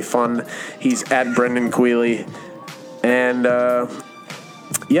not very fun, he's at Brendan Quealy. And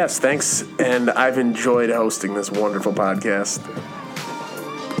yes, thanks. And I've enjoyed hosting this wonderful podcast.